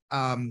mean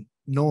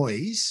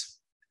noise.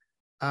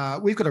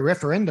 We've got a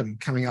referendum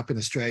coming up in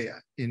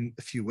Australia in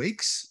a few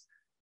weeks,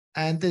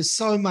 and there's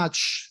so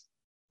much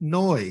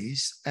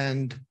noise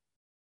and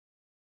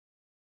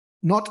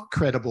not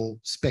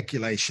credible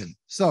speculation.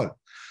 So,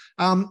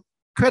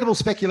 credible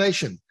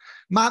speculation.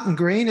 Martin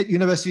Green at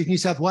University of New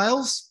South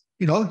Wales,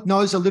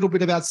 knows a little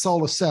bit about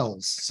solar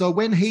cells. So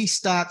when he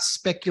starts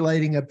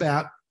speculating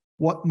about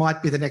what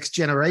might be the next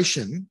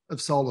generation of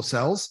solar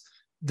cells,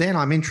 then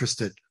I'm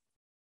interested.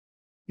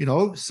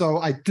 So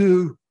I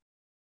do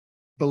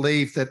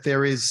believe that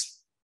there is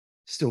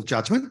still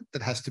judgment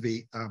that has to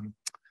be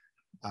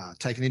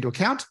taken into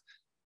account,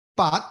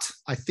 but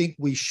I think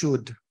we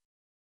should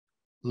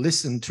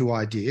listen to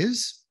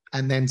ideas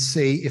and then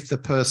see if the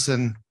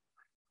person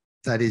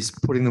that is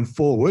putting them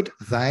forward,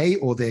 they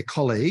or their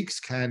colleagues,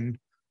 can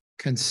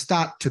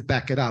start to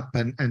back it up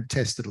and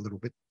test it a little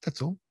bit.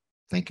 That's all.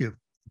 Thank you.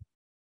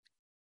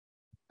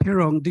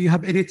 Pirong, do you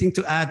have anything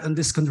to add on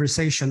this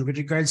conversation with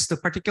regards to,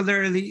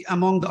 particularly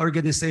among the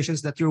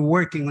organizations that you're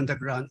working on the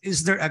ground?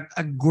 Is there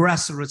a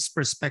grassroots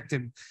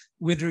perspective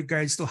with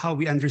regards to how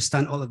we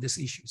understand all of these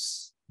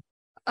issues?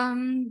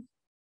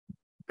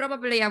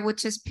 Probably I would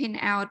just pin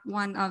out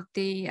one of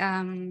the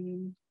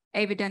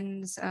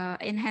evidence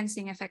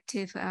enhancing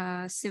effective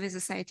civil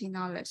society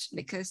knowledge,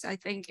 because I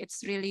think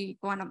it's really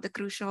one of the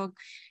crucial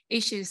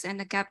issues and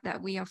the gap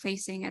that we are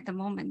facing at the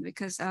moment,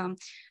 because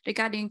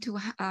regarding to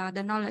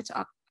the knowledge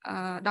of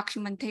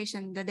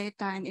documentation, the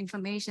data and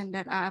information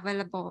that are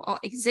available or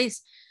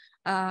exist,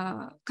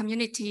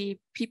 community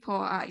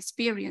people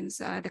experience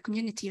the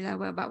community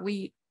level, but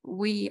we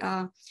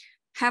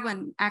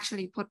haven't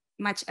actually put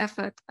much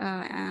effort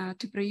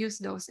to produce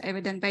those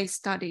evidence-based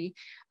study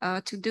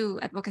to do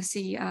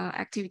advocacy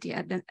activity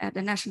at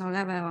the national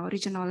level or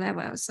regional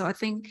level. So I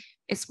think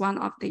it's one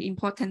of the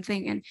important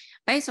things. And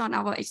based on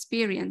our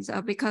experience,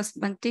 because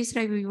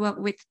Bantisra, we work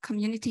with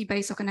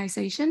community-based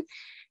organization,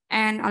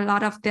 and a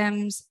lot of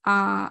them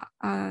are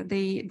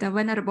the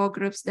vulnerable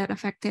groups that are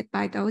affected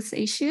by those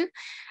issues.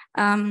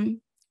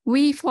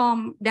 We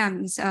form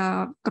them,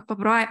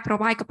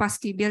 provide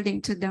capacity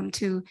building to them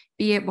to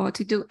be able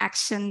to do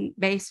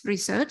action-based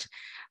research.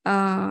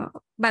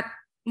 But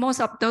most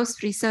of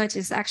those research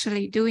is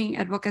actually doing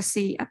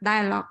advocacy, a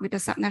dialogue with the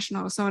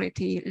subnational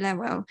authority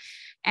level.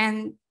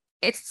 And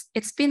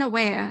it's been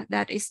aware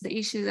that it's the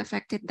issues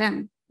affected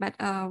them, but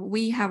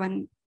we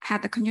haven't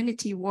had the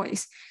community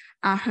voice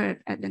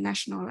heard at the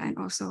national and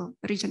also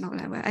regional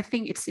level. I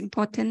think it's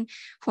important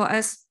for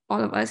us,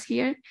 all of us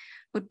here,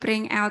 would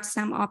bring out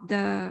some of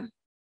the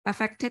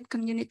affected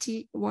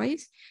community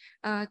voice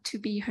to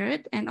be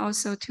heard, and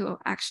also to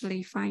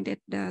actually find it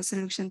the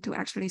solution to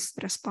actually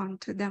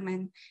respond to them,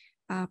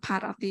 and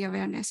part of the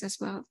awareness as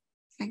well.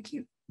 Thank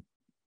you.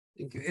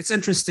 Thank you. It's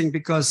interesting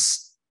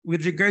because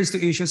with regards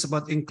to issues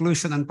about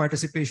inclusion and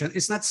participation,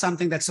 it's not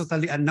something that's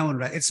totally unknown,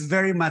 right? It's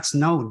very much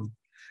known.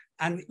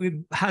 And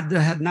we've had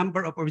a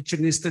number of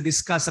opportunities to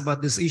discuss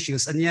about these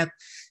issues, and yet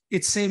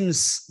it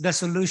seems the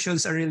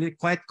solutions are really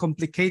quite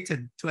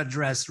complicated to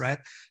address, right?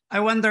 I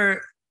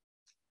wonder,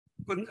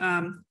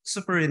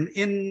 Superin,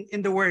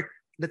 in the work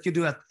that you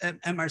do at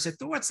MRC,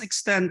 to what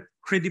extent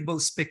credible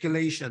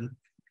speculation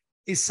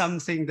is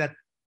something that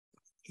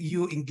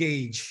you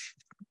engage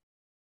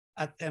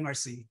at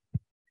MRC?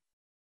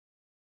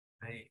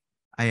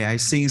 I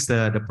think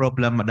the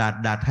problem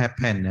that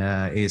happened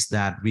is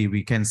that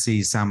we can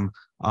see some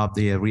of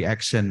the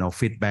reaction or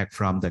feedback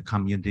from the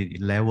community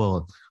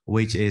level,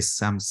 which is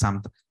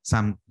sometimes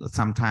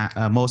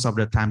most of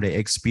the time they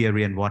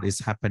experience what is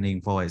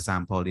happening. For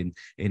example,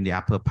 in the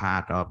upper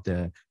part of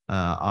the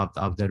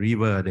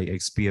river, they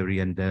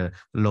experience the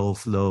low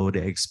flow,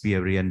 they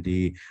experience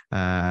the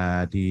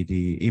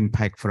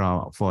impact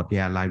for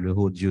their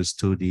livelihood due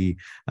to the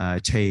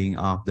change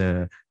of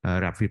the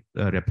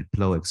rapid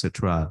flow,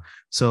 etc.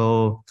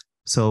 So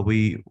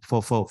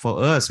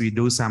for us, we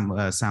do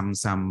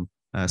some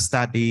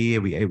study.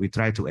 We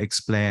try to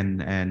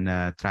explain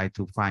and try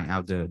to find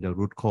out the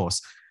root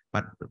cause.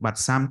 But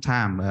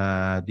sometimes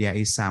there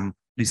is some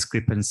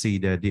discrepancy,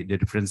 the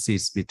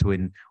differences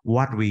between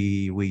what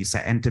we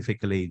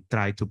scientifically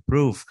try to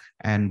prove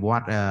and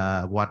what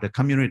the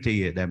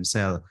community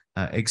themselves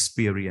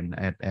experience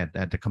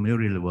at the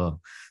community level.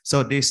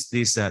 So this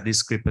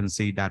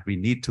discrepancy that we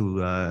need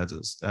to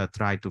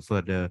try to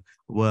further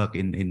work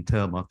in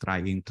terms of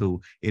trying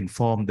to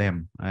inform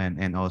them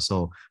and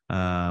also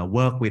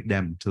work with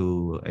them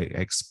to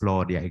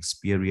explore their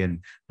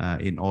experience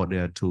in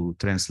order to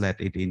translate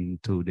it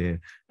into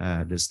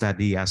the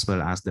study as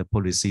well as the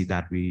policy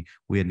that we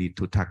need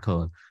to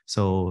tackle.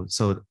 So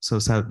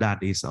that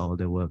is all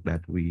the work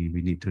that we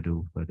need to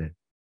do for that.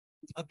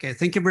 Okay,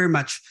 thank you very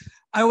much.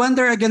 I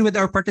wonder again with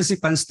our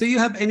participants, do you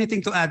have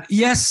anything to add?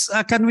 Yes,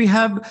 can we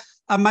have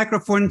a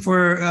microphone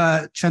for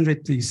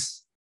Chandrit,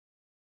 please?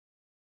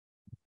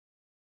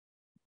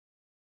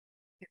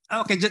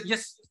 Okay,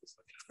 just.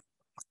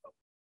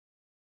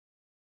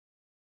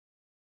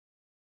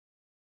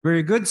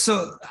 Very good.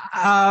 So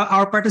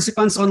our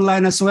participants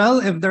online as well,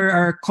 if there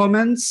are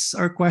comments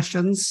or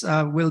questions,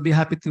 we'll be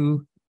happy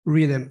to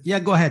read them. Yeah,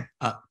 go ahead.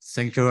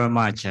 Thank you very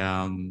much.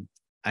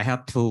 I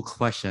have two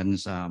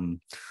questions.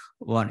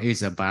 One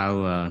is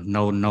about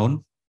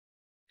known,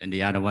 and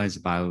the other one is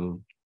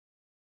about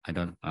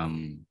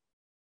unknown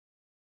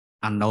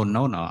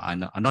known, or I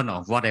don't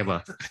know,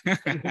 whatever.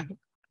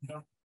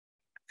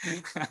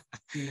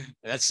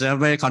 That's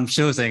very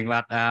confusing,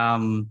 but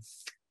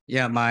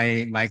yeah,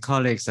 my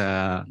colleagues,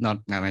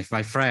 not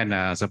my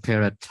friend,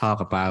 Superior talk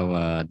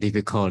about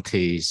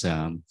difficulties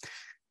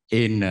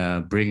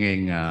in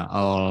bringing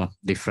all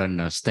different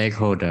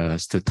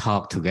stakeholders to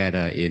talk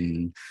together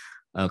in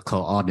a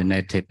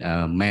coordinated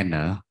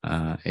manner,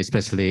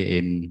 especially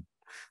in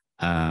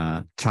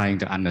trying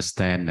to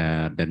understand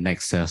the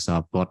nexus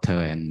of water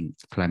and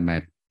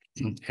climate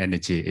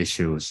energy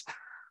issues.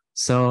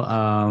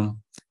 So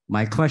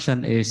my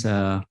question is,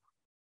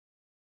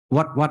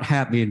 what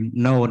have been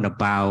known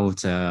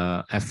about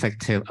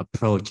effective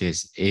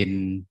approaches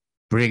in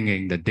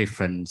bringing the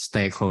different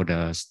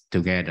stakeholders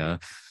together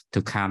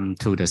to come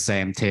to the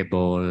same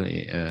table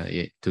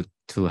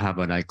to have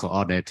a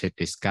coordinated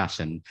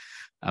discussion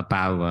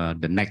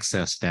about the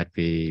nexus that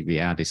we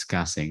are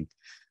discussing?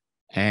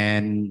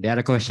 And the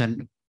other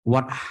question,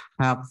 what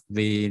have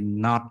we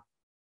not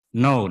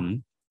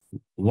known?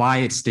 Why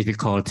it's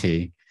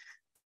difficulty?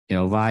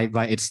 Why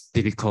it's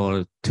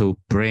difficult to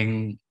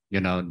bring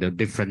the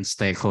different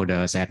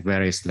stakeholders at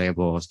various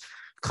levels,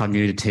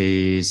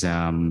 communities,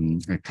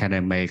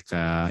 academic,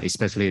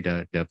 especially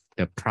the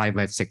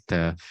private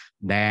sector,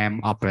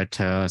 dam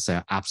operators,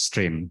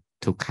 upstream,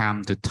 to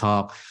come to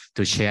talk,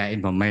 to share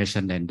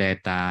information and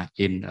data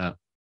in a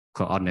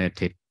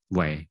coordinated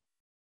way.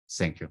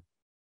 Thank you.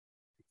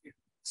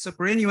 So,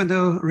 Parin, you want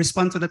to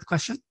respond to that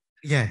question?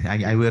 Yeah,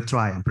 I will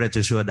try. I'm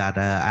pretty sure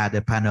that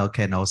the panel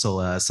can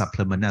also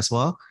supplement as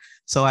well.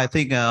 So I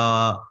think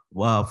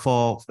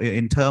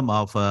in terms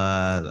of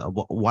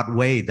what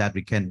way that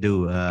we can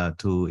do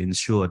to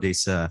ensure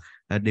this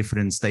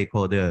different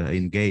stakeholder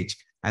engage,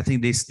 I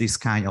think this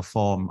kind of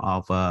form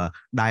of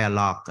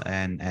dialogue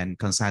and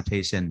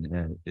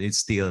consultation is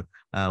still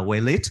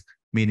valid,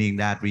 meaning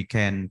that we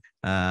can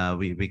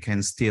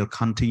still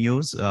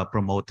continue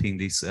promoting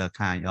this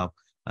kind of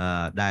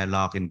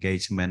dialogue,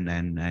 engagement,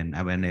 and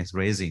awareness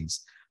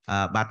raisings.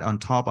 But on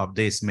top of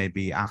this,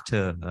 maybe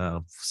after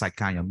such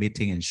kind of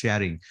meeting and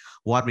sharing,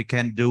 what we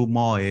can do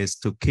more is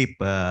to keep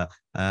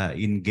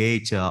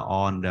engaged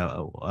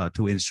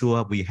to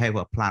ensure we have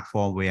a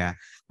platform where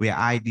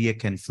idea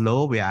can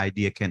flow, where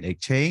idea can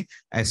exchange,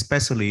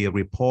 especially a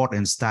report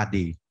and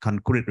study,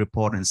 concrete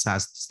report and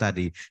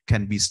study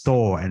can be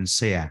stored and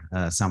shared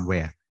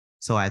somewhere.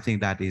 So I think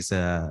that is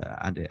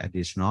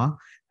additional.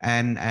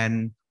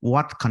 And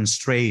what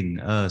constrain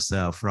us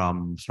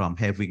from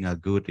having a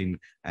good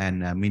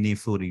and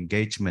meaningful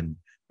engagement?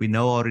 We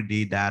know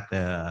already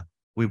that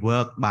we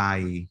work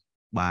by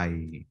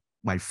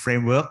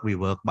framework, we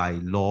work by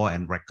law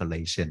and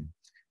regulation,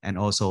 and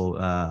also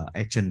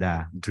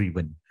agenda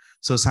driven.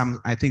 So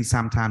I think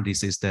sometimes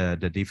this is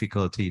the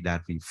difficulty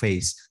that we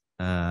face.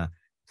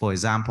 For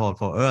example,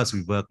 for us,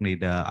 we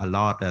need a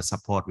lot of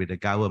support with the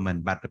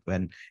government, but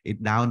when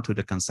it's down to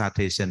the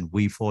consultation,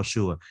 we for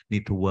sure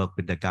need to work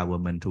with the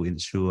government to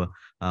ensure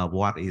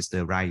what is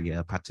the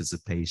right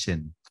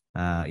participation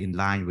in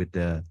line with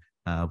the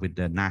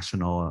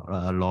national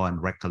law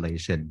and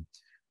regulation.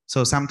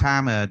 So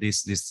sometimes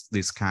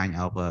this kind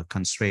of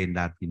constraint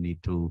that we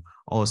need to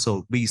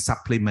also be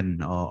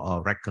supplement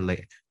or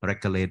regulate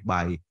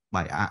by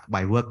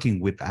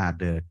working with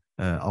other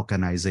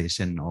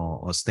organization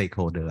or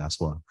stakeholder as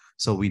well.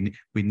 So we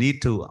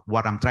need to,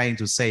 what I'm trying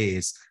to say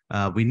is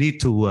we need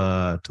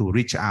to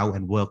reach out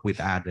and work with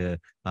other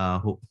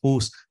who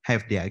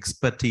have their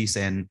expertise,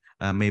 and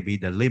maybe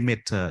the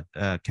limit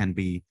can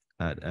be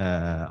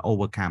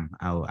overcome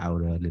our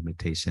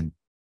limitation.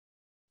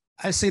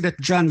 I say that,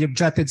 John, you've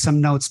jotted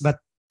some notes, but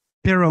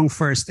Pirong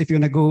first, if you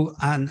want to go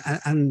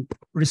and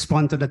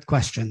respond to that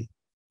question.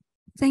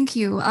 Thank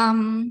you.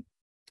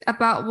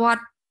 About what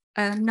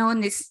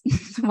known is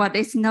what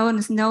is known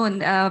is known.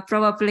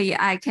 Probably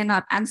I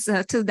cannot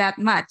answer to that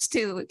much.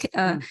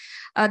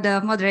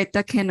 The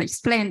moderator can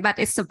explain, but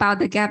it's about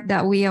the gap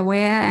that we are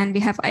aware and we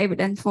have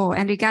evidence for.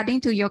 And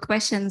regarding to your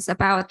questions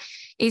about,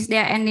 is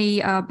there any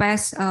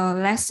best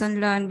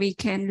lesson learned we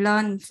can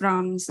learn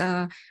from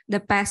the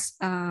best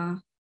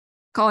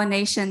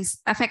coordinations,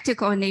 effective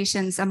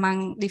coordinations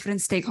among different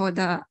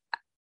stakeholders?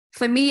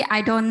 For me,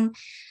 I don't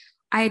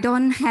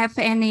have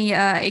any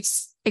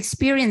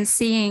experience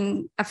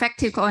seeing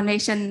effective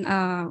coordination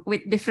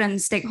with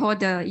different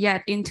stakeholders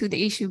yet into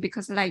the issue,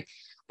 because like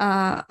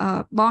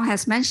Bong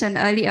has mentioned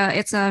earlier,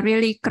 it's a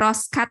really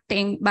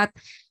cross-cutting, but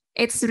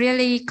it's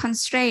really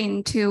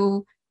constrained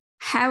to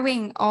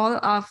having all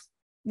of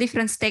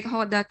different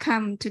stakeholders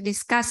come to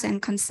discuss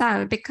and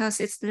consult, because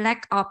it's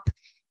lack of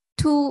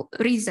two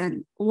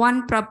reasons.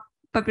 One,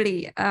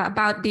 probably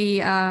about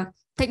the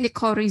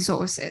technical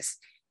resources,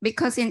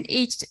 because in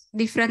each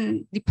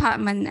different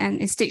department and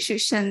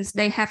institutions,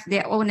 they have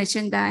their own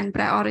agenda and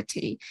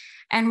priority.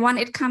 And when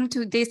it comes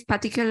to this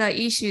particular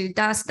issue,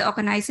 does the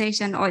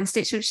organization or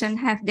institution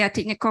have their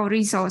technical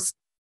resource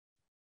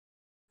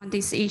on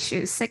these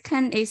issues?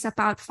 Second is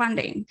about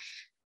funding,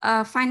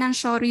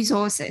 financial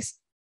resources.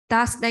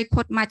 Does they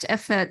put much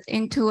effort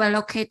into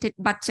allocated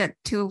budget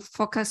to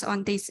focus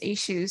on these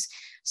issues?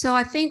 So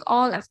I think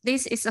all of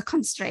this is a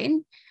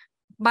constraint,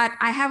 but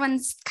I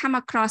haven't come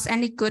across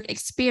any good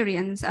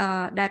experience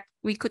that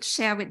we could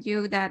share with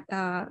you, that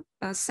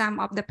some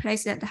of the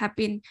places that have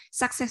been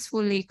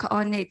successfully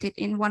coordinated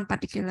in one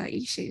particular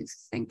issue.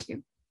 Thank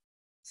you.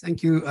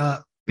 Thank you.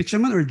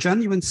 Pichaman or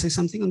John, you want to say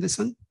something on this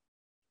one?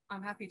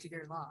 I'm happy to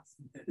hear lots.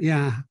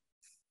 Yeah.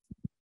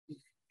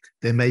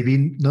 There may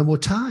be no more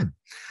time.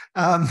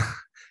 One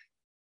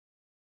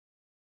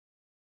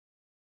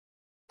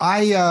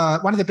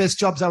of the best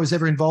jobs I was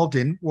ever involved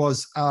in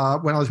was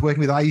when I was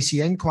working with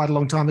IUCN quite a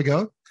long time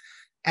ago,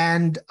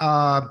 and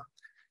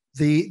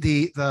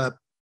the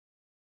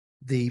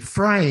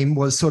frame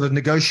was sort of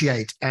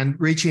negotiate and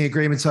reaching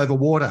agreements over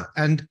water,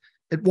 and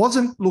it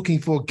wasn't looking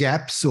for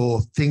gaps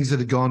or things that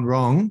had gone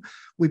wrong.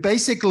 We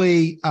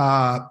basically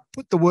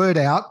put the word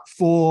out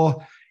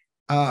for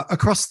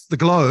across the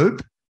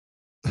globe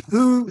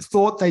who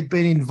thought they'd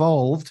been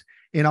involved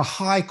in a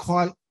high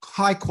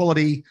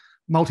quality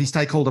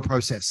multi-stakeholder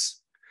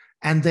process,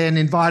 and then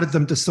invited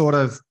them to sort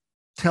of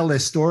tell their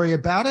story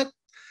about it.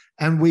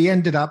 And we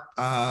ended up,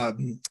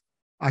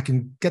 I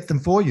can get them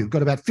for you,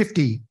 got about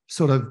 50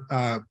 sort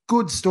of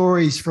good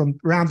stories from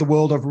around the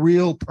world of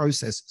real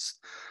processes.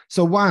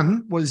 So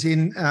one was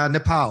in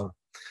Nepal.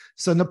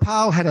 So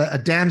Nepal had a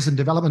dams and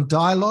development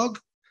dialogue.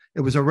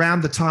 It was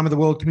around the time of the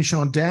World Commission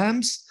on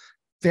Dams,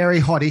 very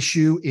hot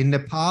issue in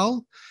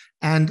Nepal.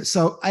 And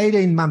so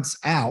 18 months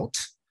out,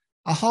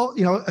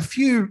 a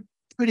few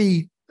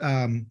pretty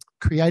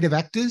creative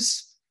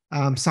actors,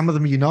 some of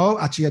them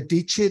Achia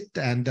Dixit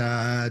and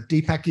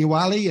Deepak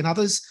Iwali and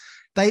others,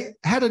 they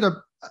had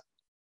a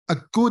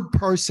good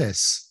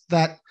process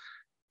that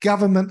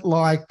government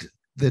liked,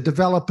 the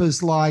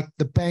developers liked,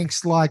 the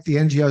banks liked, the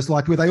NGOs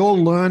liked, where they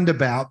all learned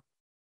about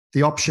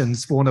the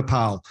options for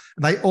Nepal.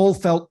 And they all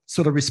felt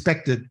sort of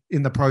respected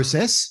in the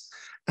process,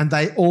 and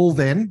they all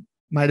then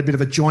made a bit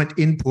of a joint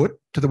input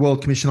to the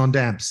World Commission on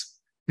Dams.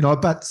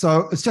 But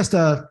so it's just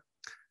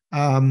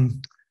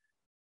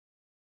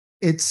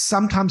it's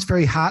sometimes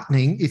very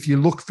heartening if you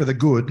look for the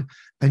good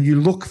and you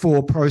look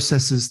for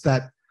processes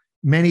that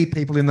many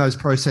people in those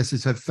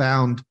processes have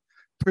found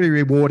pretty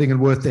rewarding and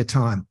worth their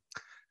time.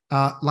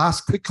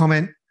 Last quick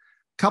comment,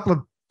 a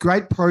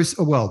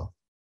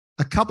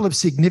couple of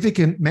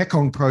significant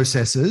Mekong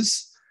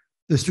processes,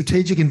 the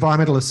Strategic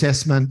Environmental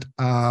Assessment,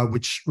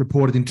 which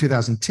reported in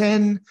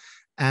 2010,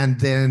 and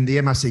then the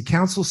MRC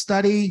Council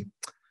study,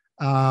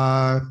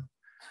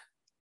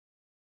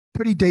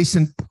 pretty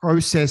decent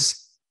process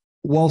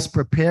whilst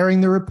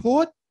preparing the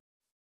report.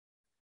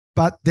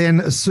 But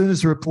then as soon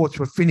as the reports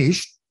were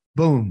finished,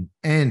 boom,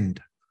 end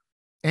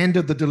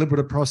of the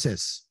deliberative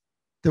process.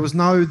 There was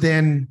no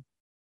then,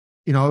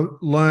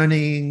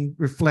 learning,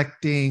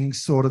 reflecting,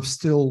 sort of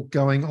still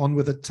going on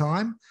with it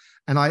time.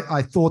 And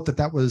I thought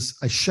that was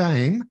a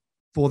shame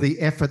for the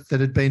effort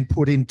that had been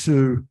put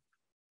into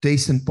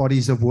decent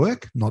bodies of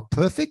work, not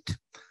perfect,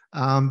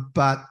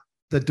 but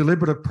the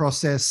deliberative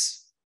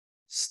process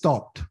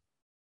stopped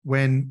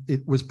when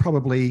it was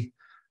probably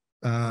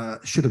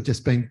should have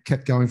just been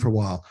kept going for a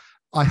while.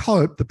 I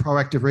hope the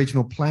proactive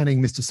regional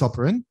planning, Mr.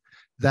 Soperin,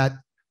 that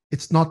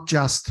it's not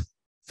just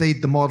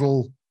feed the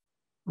model,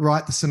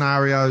 write the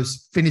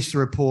scenarios, finish the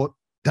report,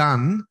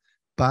 done,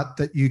 but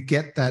that you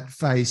get that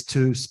phase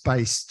 2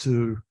 space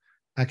to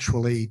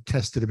actually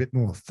test it a bit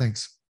more.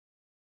 Thanks.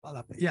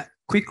 Yeah,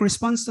 quick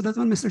response to that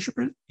one, Mr.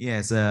 Shupran?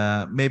 Yes,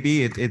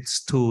 maybe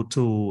it's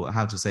too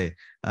how to say,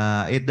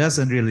 it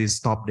doesn't really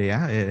stop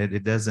there.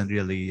 It doesn't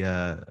really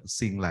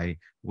seem like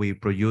we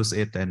produce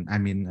it, and I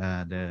mean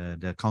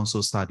the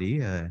council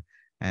study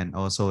and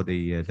also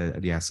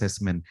the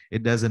assessment.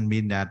 It doesn't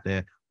mean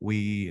that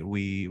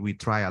we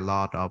try a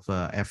lot of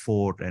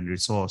effort and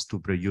resource to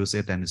produce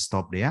it and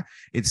stop there.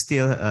 It's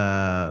still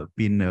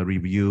been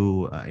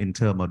reviewed in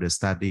terms of the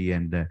study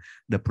and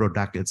the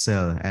product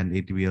itself, and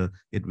it will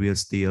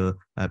still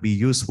be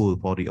useful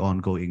for the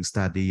ongoing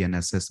study and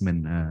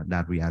assessment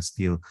that we are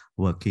still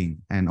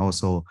working, and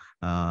also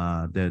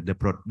the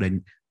product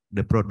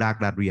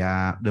that we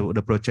are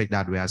the project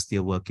that we are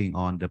still working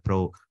on, the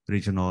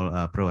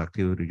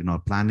proactive regional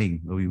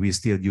planning. We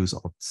still use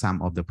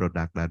some of the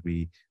product that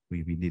we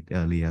did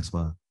earlier as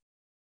well.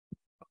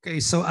 Okay,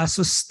 so a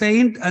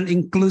sustained and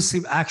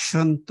inclusive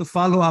action to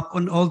follow up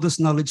on all those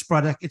knowledge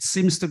products, it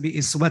seems to be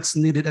is what's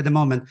needed at the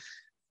moment.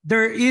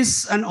 There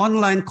is an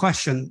online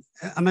question.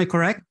 Am I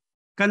correct?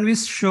 Can we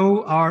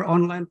show our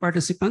online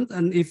participant,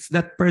 and if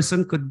that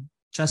person could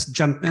just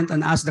jump in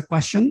and ask the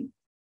question?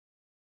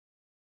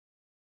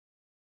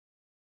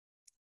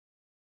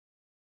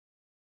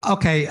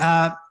 Okay,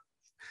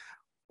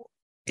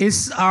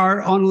 is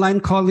our online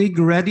colleague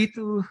ready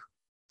to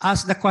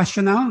ask the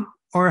question now,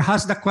 or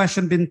has the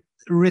question been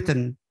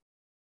written?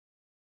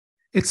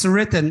 It's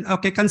written.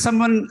 Okay, can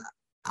someone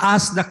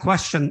ask the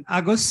question?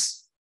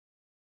 Agus,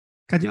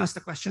 can you ask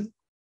the question?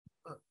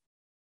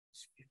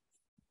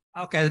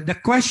 Okay, the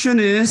question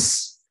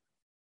is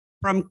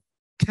from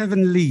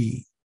Kevin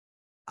Lee.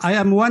 I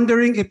am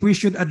wondering if we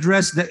should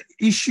address the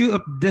issue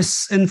of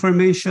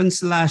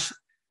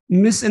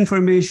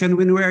disinformation/misinformation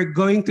when we are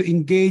going to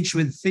engage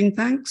with think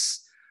tanks,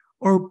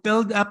 or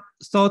build up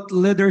thought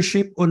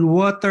leadership on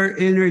water,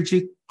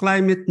 energy,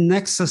 climate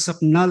nexus of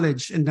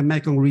knowledge in the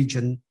Mekong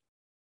region.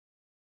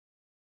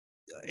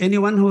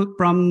 Anyone who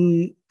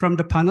from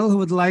the panel who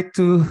would like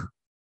to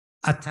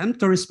attempt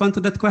to respond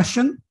to that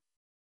question?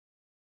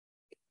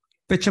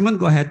 Pechaman,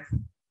 go ahead.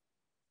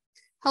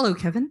 Hello,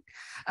 Kevin.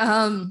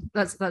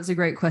 That's a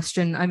great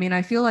question. I mean,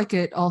 I feel like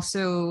it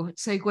also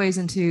segues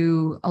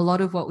into a lot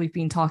of what we've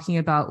been talking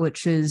about,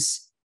 which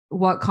is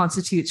what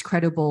constitutes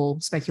credible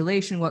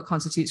speculation, what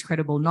constitutes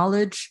credible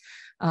knowledge,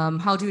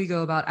 how do we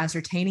go about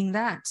ascertaining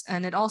that?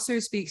 And it also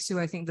speaks to,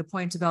 I think, the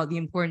point about the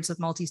importance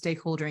of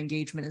multi-stakeholder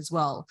engagement as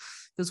well.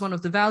 Because one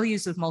of the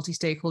values of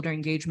multi-stakeholder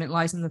engagement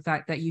lies in the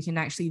fact that you can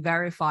actually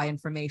verify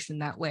information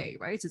that way,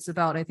 right? It's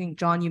about, I think,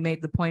 John, you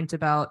made the point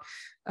about,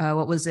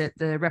 what was it,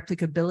 the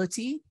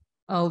replicability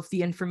of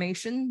the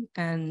information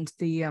and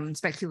the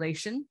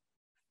speculation.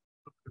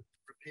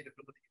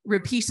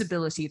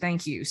 Repeatability,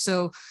 thank you.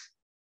 So,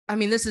 I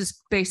mean, this is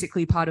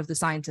basically part of the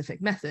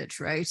scientific method,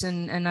 right?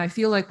 And I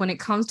feel like when it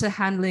comes to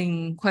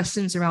handling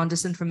questions around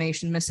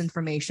disinformation,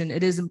 misinformation,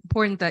 it is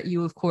important that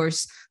you, of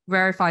course,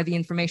 verify the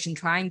information,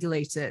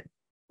 triangulate it,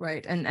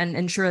 right? And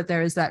ensure that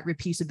there is that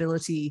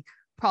repeatability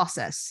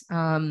process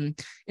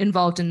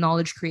involved in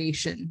knowledge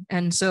creation.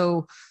 And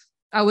so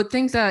I would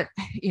think that,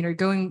 you know,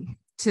 going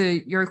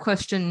to your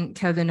question,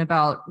 Kevin,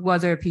 about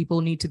whether people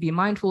need to be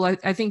mindful,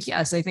 I think,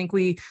 yes, I think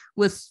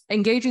with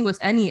engaging with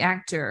any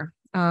actor,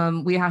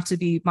 we have to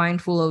be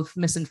mindful of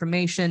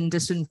misinformation,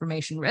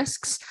 disinformation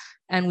risks,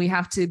 and we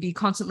have to be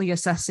constantly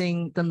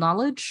assessing the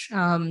knowledge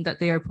that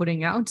they are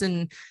putting out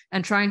and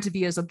trying to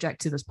be as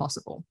objective as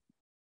possible.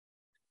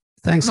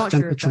 Thanks,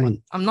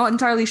 I'm not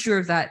entirely sure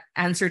if that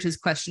answered his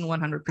question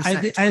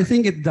 100%. I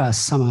think it does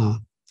somehow.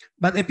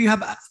 But if you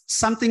have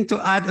something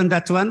to add on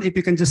that one, if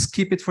you can just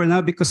keep it for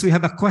now, because we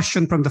have a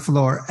question from the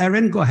floor.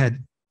 Erin, go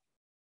ahead.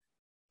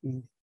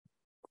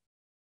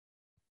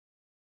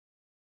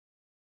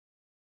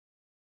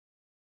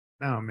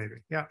 Now, maybe.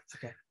 Yeah.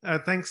 Okay.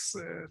 Thanks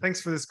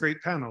for this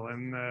great panel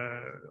and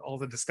all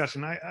the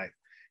discussion. I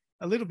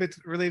a little bit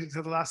related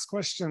to the last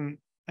question.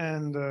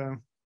 And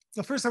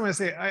the first time I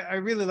say, I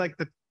really like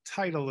the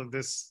title of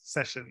this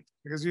session,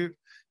 because you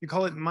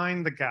call it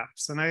Mind the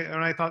Gaps. And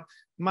I thought,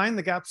 mind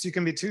the gaps, you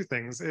can be two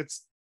things.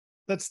 It's,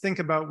 let's think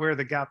about where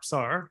the gaps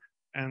are.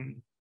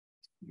 And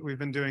we've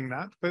been doing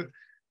that.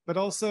 But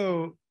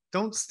also,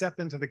 don't step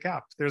into the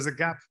gap. There's a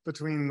gap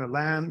between the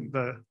land,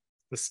 the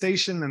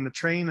station and the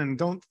train, and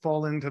don't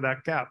fall into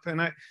that gap.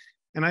 And I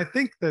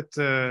think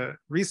that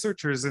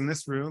researchers in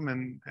this room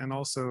and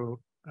also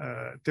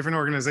different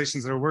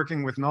organizations that are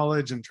working with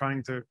knowledge and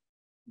trying to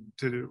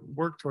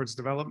work towards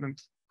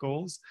development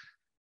goals,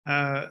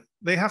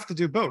 they have to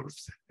do both.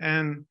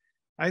 And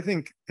I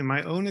think in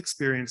my own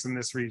experience in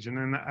this region,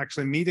 and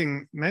actually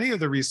meeting many of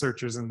the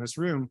researchers in this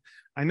room,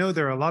 I know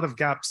there are a lot of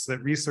gaps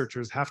that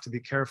researchers have to be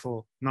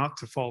careful not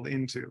to fall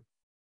into.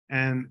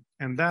 And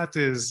that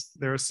is,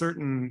 there are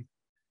certain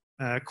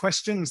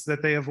questions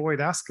that they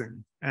avoid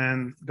asking.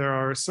 And there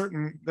are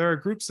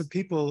groups of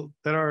people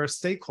that are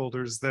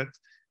stakeholders that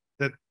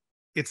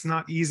it's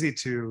not easy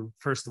to,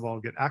 first of all,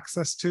 get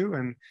access to.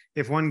 And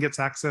if one gets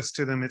access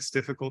to them, it's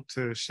difficult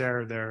to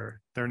share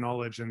their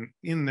knowledge and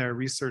in their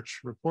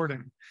research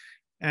reporting.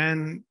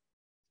 And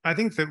I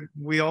think that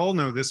we all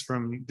know this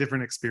from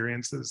different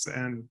experiences.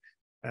 And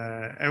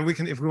we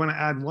can, if we want to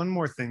add one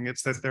more thing,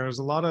 it's that there's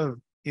a lot of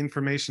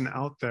information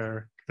out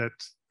there that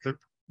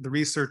the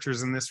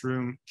researchers in this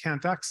room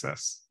can't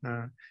access.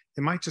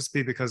 It might just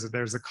be because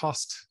there's a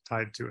cost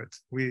tied to it.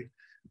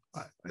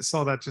 I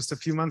saw that just a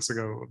few months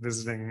ago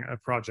visiting a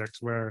project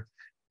where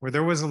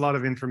there was a lot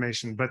of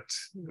information, but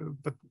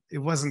it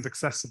wasn't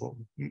accessible,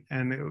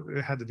 and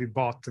it had to be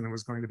bought, and it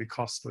was going to be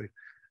costly.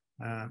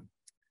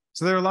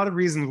 So there are a lot of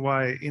reasons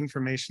why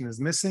information is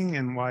missing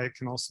and why it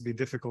can also be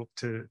difficult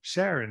to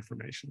share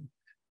information.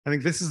 I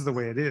think this is the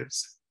way it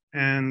is.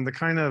 And the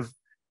kind of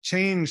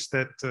change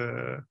that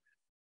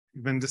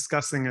you've been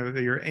discussing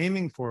that you're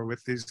aiming for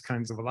with these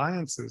kinds of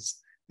alliances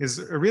is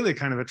a really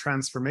kind of a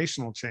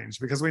transformational change,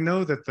 because we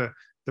know that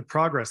the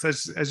progress,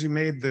 as you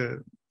made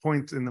the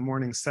point in the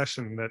morning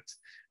session,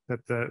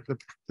 that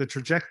the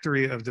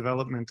trajectory of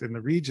development in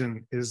the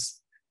region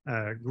is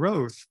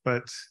growth,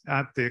 but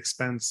at the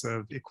expense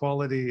of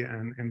equality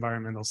and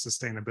environmental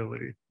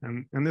sustainability.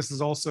 And this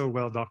is also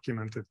well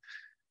documented.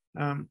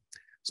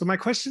 So my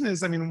question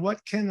is, I mean,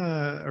 what can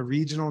a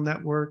regional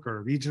network or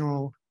a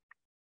regional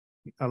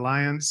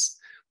alliance,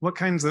 what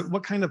kind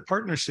of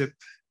partnership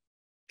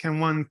can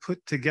one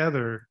put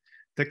together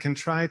that can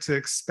try to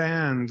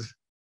expand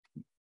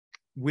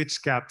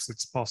which gaps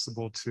it's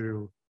possible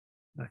to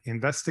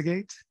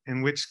investigate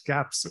and which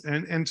gaps,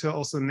 and to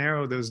also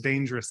narrow those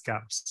dangerous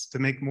gaps to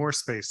make more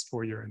space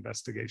for your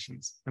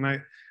investigations?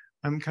 And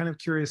I'm kind of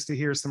curious to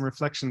hear some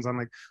reflections on,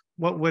 like,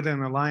 what would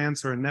an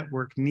alliance or a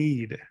network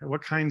need?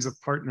 What kinds of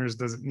partners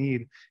does it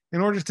need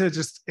in order to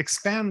just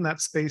expand that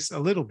space a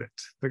little bit?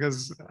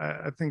 Because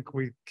I think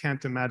we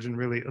can't imagine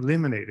really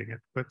eliminating it,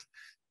 but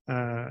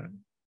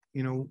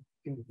you know,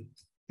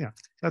 yeah,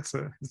 that's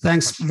a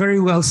Thanks. question.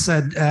 Very well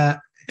said,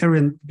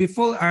 Erin.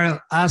 Before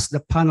I'll ask the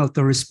panel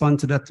to respond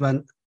to that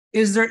one,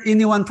 is there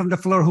anyone from the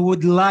floor who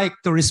would like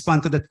to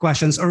respond to that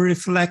questions or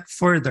reflect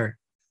further?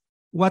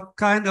 What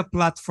kind of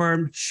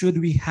platform should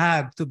we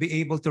have to be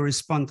able to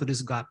respond to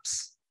these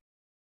gaps?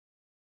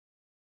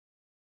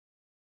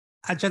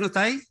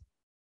 Ajanotai?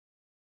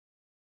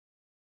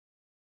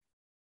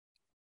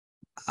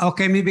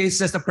 Okay, maybe it's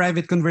just a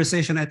private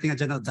conversation, I think,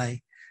 Ajanotai.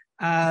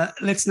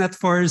 Let's not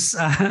force,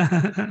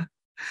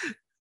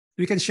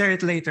 we can share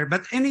it later.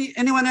 But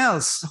anyone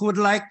else who would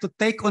like to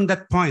take on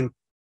that point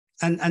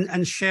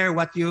and share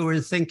what you were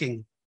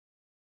thinking?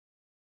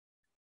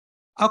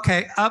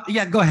 Okay,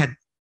 yeah, go ahead.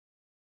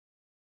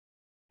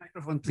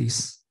 Microphone,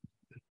 please.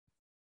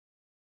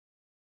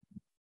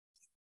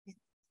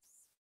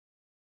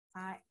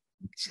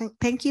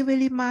 Thank you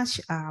very much.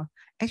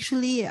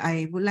 Actually,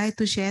 I would like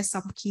to share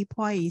some key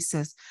points.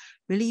 It's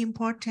really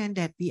important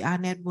that we are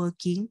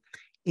networking,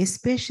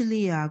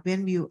 especially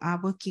when we are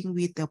working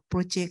with a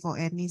project or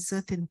any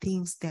certain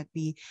things that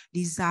we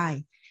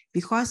design,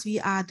 because we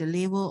are the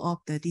level of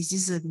the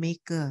decision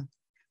maker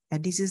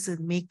and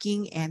decision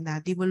making, and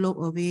develop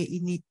a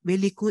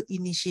very good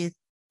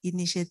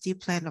initiative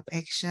plan of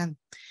action.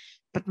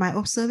 But my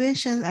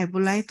observation, I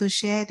would like to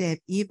share that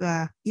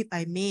if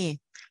I may,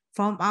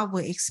 from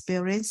our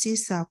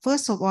experiences,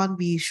 first of all,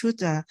 we should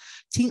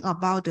think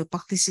about the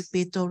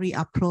participatory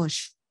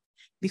approach.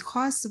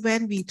 Because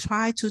when we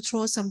try to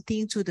throw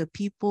something to the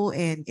people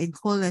and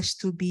encourage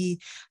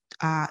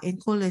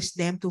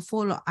them to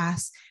follow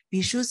us,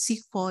 we should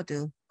seek for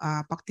the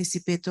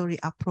participatory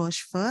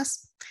approach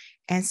first.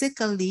 And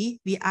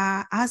secondly, we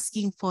are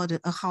asking for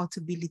the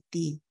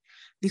accountability.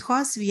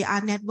 Because we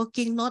are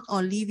networking, not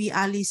only we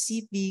are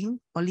receiving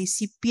or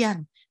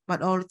recipient,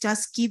 but or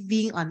just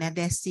giving and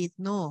that's it.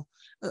 No,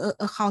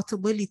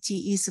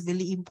 accountability is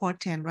really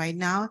important right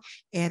now.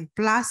 And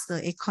plus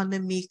the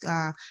economic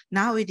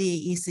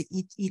nowadays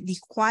it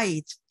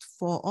required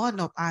for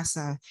all of us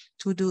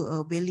to do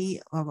a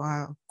very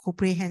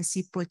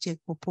comprehensive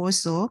project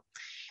proposal.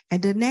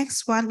 And the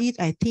next one is,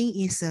 I think,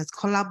 is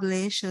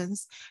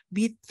collaborations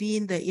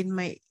between the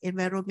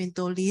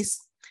environmentalists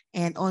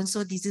and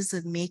also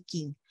decision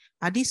making.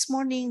 This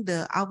morning,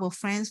 our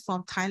friends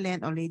from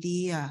Thailand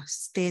already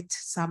state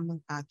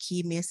some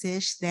key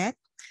message that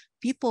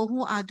people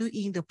who are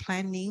doing the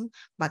planning,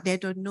 but they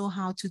don't know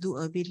how to do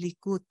a really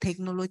good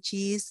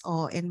technologies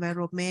or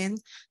environment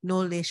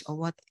knowledge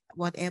or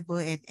whatever,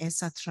 and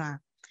etc.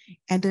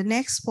 And the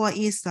next point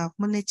is the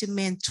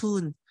management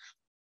tool.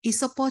 It's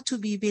supposed to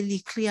be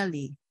very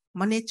clearly.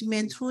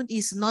 Management tool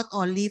is not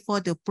only for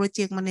the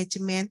project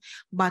management,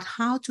 but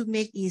how to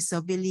make it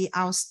a very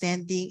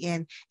outstanding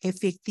and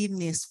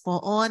effectiveness for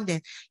all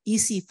that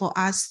easy for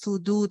us to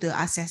do the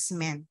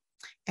assessment.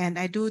 And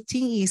I do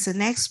think is the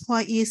next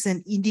point is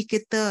an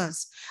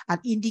indicators and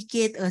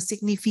indicate a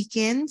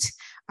significant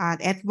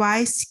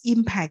advice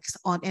impacts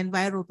on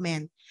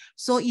environment.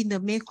 So in the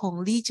Mekong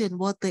region,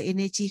 water,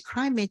 energy,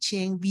 climate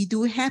change, we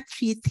do have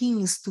three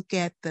things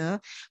together,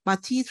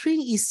 but three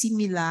things is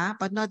similar,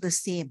 but not the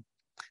same.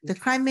 The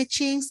climate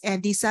change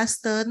and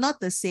disaster not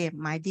the same,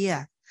 my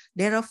dear.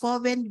 Therefore,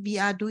 when we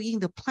are doing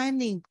the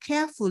planning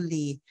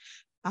carefully,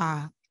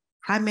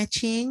 climate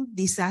change,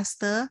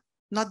 disaster,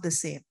 not the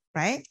same,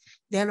 right?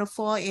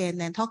 Therefore, and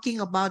then talking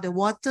about the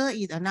water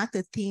is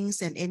another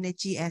things and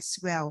energy as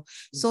well.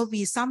 So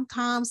we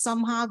sometimes,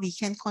 somehow we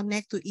can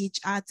connect to each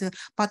other,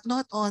 but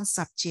not on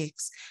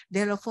subjects.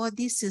 Therefore,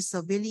 this is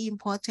really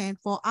important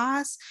for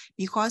us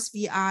because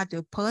we are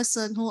the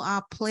person who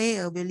are play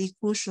a very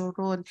crucial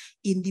role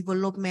in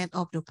development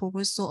of the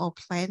proposal or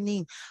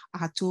planning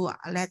to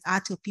let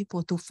other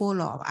people to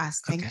follow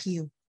us. Thank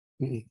you.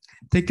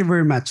 Thank you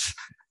very much.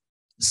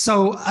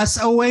 So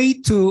as a way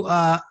to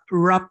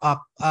wrap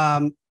up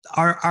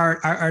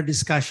our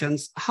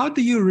discussions, how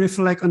do you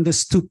reflect on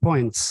these 2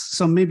 points?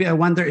 So maybe I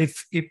wonder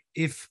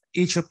if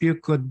each of you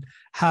could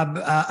have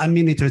a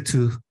minute or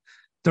two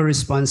to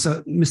respond.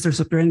 So Mr.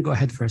 Superior, go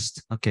ahead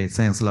first. Okay,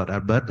 thanks a lot,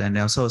 Albert, and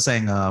also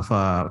saying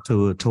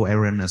to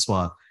Aaron as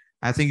well.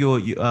 I think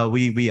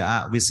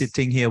we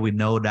sitting here. We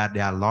know that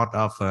there are a lot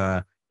of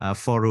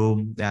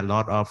forum, there are a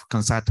lot of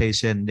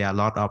consultation, there are a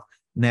lot of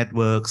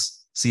networks.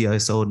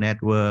 CSO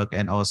network,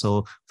 and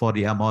also for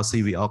the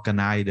MRC, we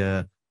organize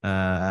the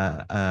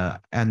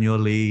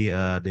annually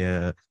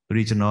the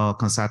regional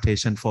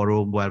consultation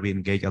forum where we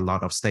engage a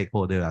lot of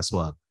stakeholders as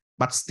well.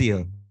 But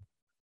still,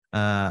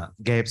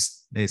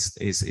 gaps is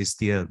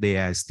still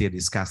there, still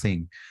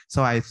discussing.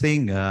 So I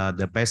think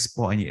the best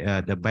point,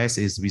 the best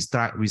is we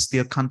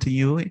still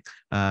continue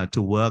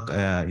to work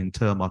in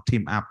terms of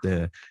team up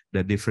the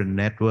different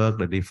network,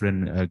 the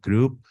different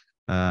group.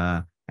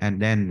 And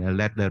then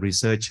let the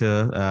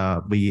researcher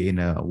be in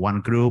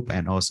one group,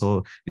 and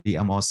also the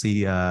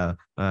MRC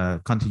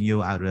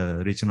continue our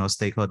regional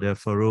stakeholder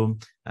forum,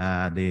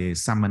 the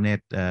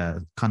Summernet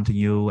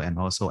continue, and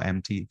also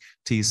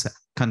MTTs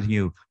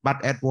continue.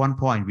 But at one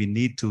point, we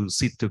need to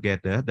sit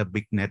together, the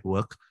big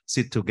network,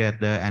 sit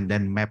together and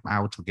then map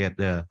out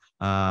together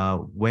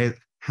how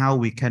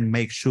we can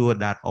make sure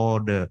that all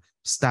the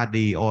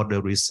study, all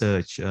the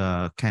research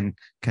can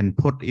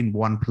put in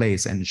one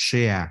place and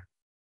share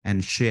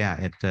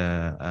it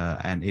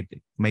and it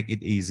make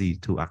it easy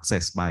to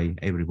access by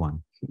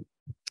everyone.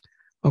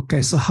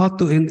 Okay, so how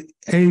to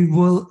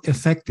enable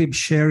effective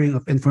sharing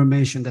of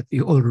information that we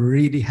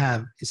already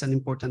have is an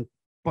important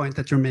point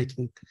that you're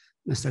making,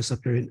 Mr.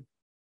 Superior.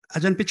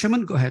 Ajahn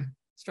Pichaman, go ahead. I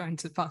was trying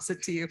to pass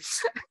it to you.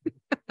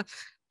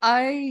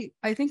 I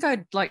think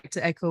I'd like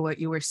to echo what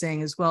you were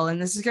saying as well.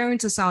 And this is going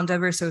to sound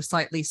ever so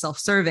slightly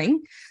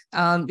self-serving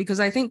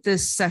because I think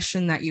this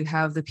session that you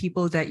have, the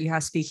people that you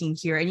have speaking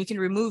here, and you can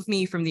remove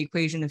me from the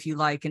equation if you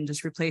like and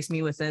just replace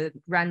me with a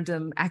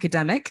random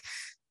academic.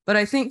 But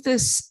I think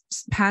this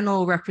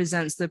panel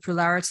represents the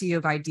plurality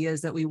of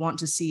ideas that we want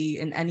to see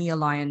in any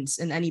alliance,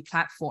 in any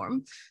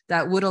platform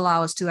that would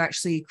allow us to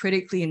actually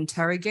critically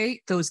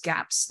interrogate those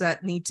gaps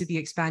that need to be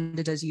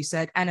expanded, as you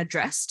said, and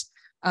addressed.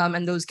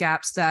 And those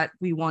gaps that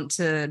we want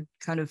to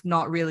kind of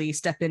not really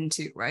step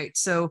into, right?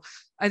 So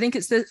I think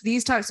it's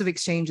these types of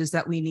exchanges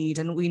that we need,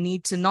 and we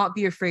need to not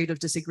be afraid of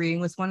disagreeing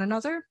with one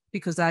another,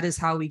 because that is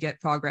how we get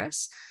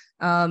progress.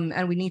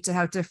 And we need to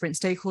have different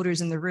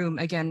stakeholders in the room,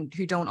 again,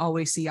 who don't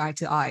always see eye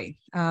to eye.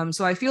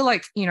 So I feel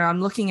like, you know,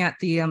 I'm looking at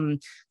the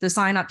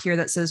sign up here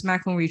that says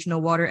Macron Regional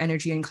Water,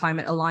 Energy and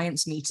Climate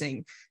Alliance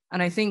meeting.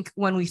 And I think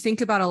when we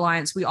think about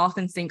alliance, we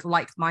often think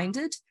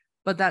like-minded,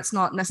 but that's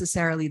not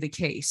necessarily the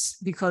case,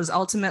 because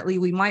ultimately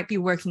we might be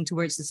working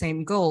towards the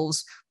same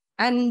goals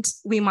and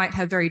we might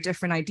have very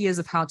different ideas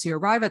of how to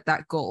arrive at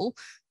that goal.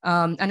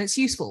 And it's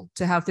useful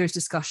to have those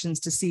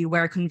discussions to see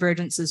where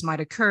convergences might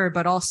occur,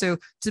 but also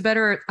to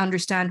better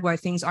understand why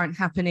things aren't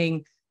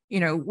happening, you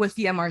know, with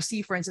the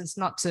MRC, for instance,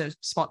 not to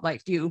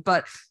spotlight you,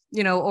 but,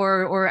 you know,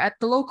 or at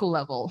the local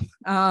level,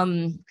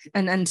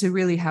 and to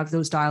really have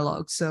those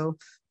dialogues. So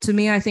to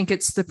me, I think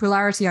it's the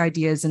plurality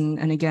ideas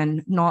and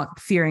again, not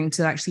fearing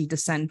to actually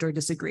dissent or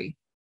disagree.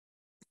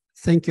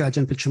 Thank you,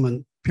 Ajahn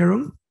Pichaman.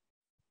 Pirung?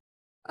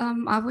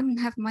 I wouldn't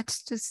have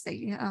much to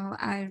say.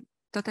 I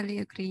totally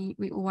agree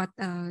with what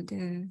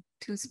the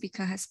two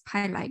speakers has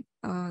highlighted.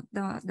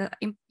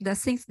 The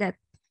things that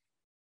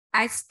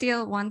I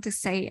still want to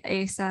say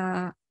is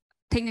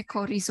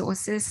technical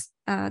resources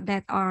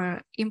that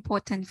are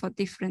important for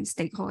different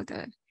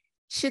stakeholders.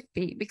 Should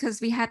be, because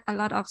we had a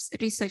lot of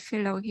research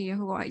fellows here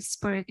who are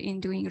expert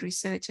in doing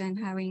research and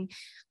having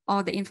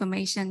all the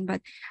information, but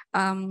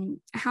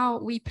how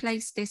we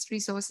place these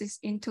resources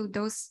into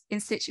those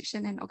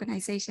institutions and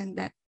organizations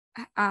that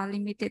are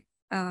limited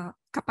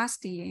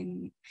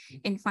capacity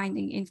in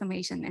finding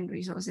information and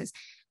resources.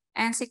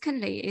 And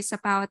secondly, it's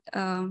about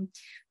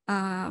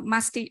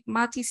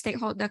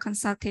multi-stakeholder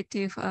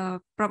consultative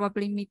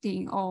probably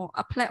meeting, or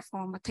a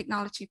platform, a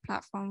technology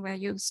platform where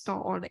you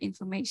store all the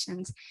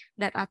information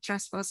that are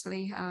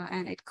trustworthy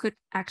and it could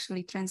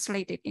actually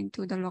translate it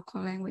into the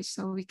local language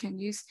so we can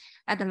use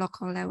at the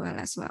local level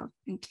as well.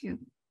 Thank you.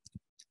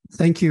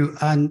 Thank you.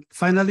 And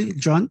finally,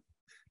 John.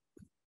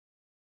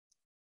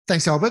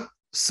 Thanks, Albert.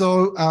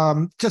 So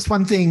just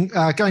one thing,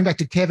 going back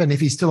to Kevin, if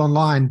he's still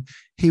online,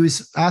 he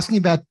was asking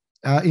about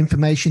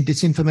information,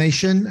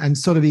 disinformation, and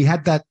sort of he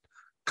had that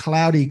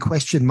cloudy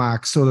question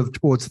mark sort of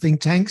towards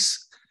think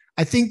tanks.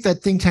 I think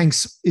that think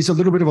tanks is a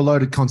little bit of a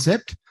loaded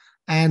concept,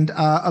 and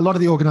a lot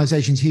of the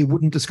organizations here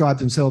wouldn't describe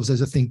themselves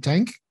as a think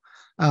tank.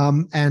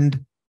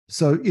 And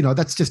so, you know,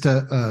 that's just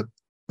a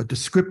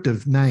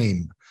descriptive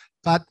name.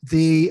 But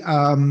the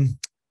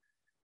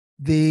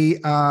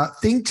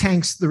think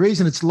tanks, the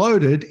reason it's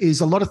loaded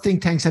is a lot of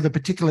think tanks have a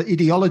particular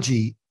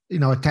ideology, you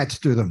know,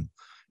 attached to them.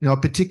 You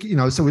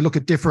know, so we look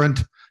at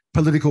different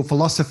political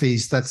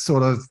philosophies that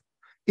sort of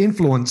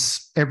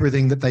influence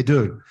everything that they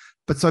do.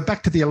 But so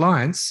back to the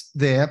alliance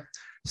there.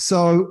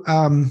 So,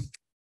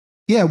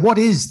 yeah, what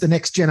is the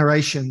next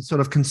generation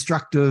sort of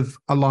constructive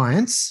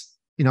alliance,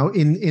 you know,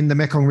 in the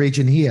Mekong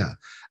region here?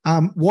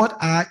 What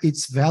are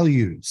its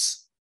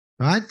values,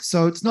 right?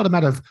 So it's not a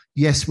matter of,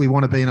 yes, we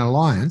want to be an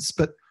alliance,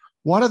 but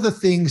what are the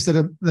things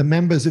that the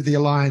members of the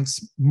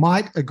alliance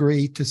might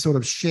agree to sort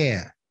of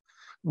share?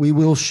 We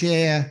will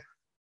share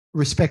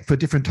respect for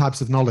different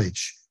types of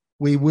knowledge.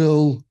 We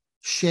will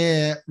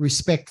share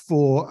respect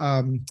for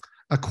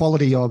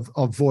equality of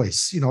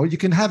voice. You know, you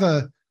can have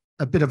a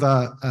bit of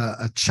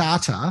a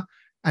charter,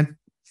 and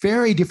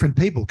very different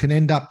people can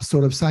end up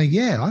sort of saying,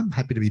 yeah, I'm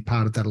happy to be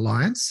part of that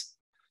alliance.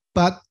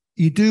 But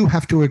you do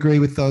have to agree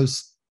with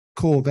those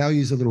core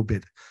values a little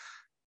bit.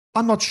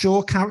 I'm not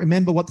sure, can't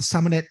remember what the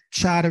Summernet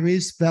charter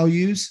is,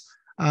 values,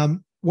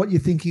 what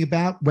you're thinking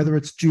about, whether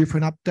it's due for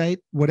an update,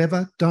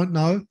 whatever, don't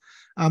know.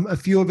 A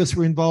few of us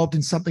were involved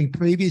in something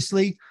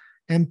previously,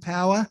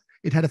 Empower.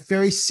 It had a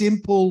very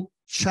simple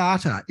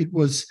charter. It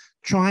was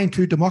trying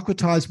to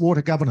democratize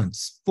water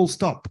governance, full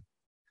stop.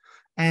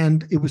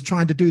 And it was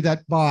trying to do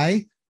that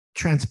by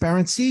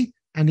transparency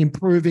and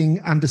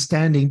improving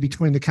understanding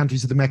between the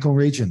countries of the Mekong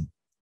region,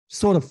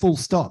 sort of full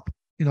stop,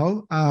 you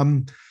know.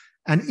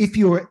 And if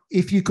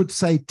you could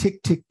say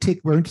tick, tick, tick,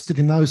 we're interested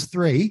in those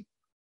three,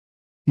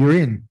 you're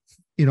in,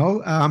 you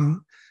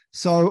know.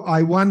 So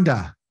I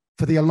wonder,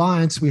 for the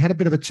alliance, we had a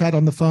bit of a chat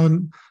on the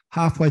phone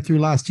halfway through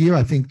last year,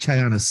 I think,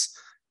 Chayanis,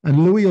 and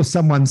Louis or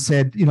someone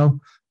said, you know,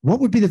 what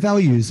would be the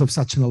values of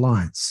such an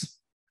alliance?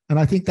 And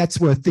I think that's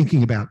worth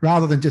thinking about,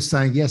 rather than just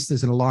saying, yes,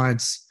 there's an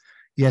alliance,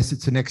 yes,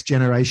 it's a next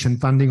generation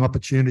funding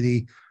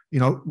opportunity. You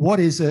know, what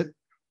is it?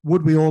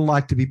 Would we all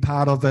like to be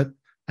part of it?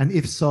 And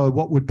if so,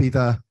 what would be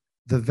the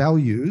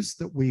values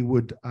that we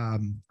would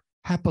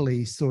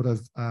happily sort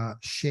of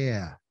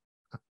share?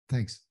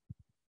 Thanks.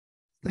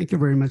 Thank you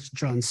very much,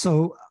 John.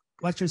 So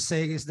what you're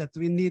saying is that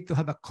we need to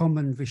have a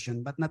common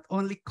vision, but not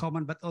only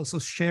common, but also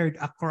shared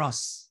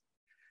across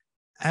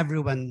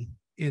everyone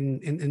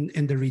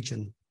in the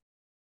region.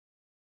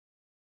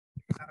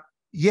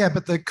 Yeah,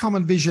 but the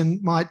common vision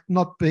might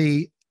not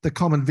be the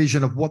common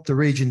vision of what the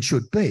region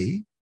should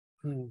be.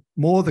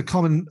 More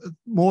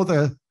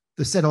the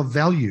set of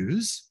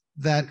values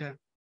that, okay,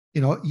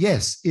 you know,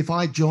 yes, if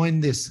I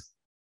join this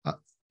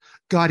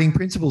guiding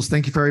principles,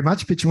 thank you very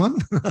much,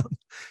 Pichuan.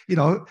 You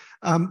know,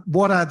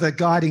 what are the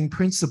guiding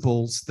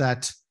principles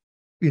that,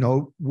 you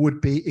know, would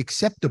be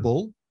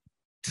acceptable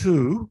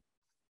to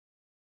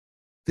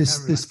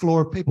this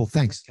floor of people?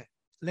 Thanks. Okay.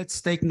 Let's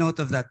take note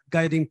of that,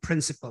 guiding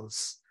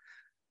principles.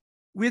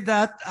 With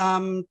that,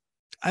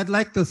 I'd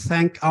like to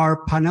thank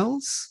our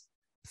panels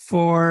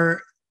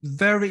for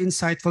very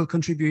insightful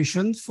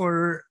contribution,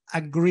 for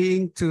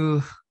agreeing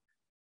to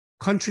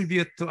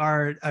contribute to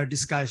our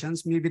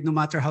discussions, maybe no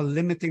matter how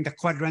limiting the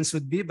quadrants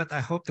would be, but I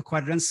hope the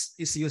quadrants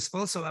is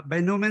useful. So by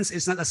no means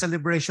it's not a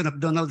celebration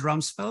of Donald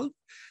Rumsfeld,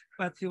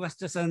 but he was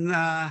just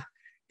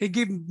he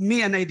gave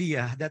me an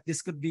idea that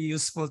this could be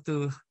useful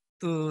to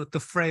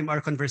frame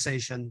our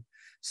conversation.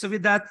 So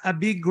with that, a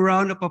big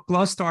round of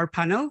applause to our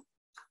panel.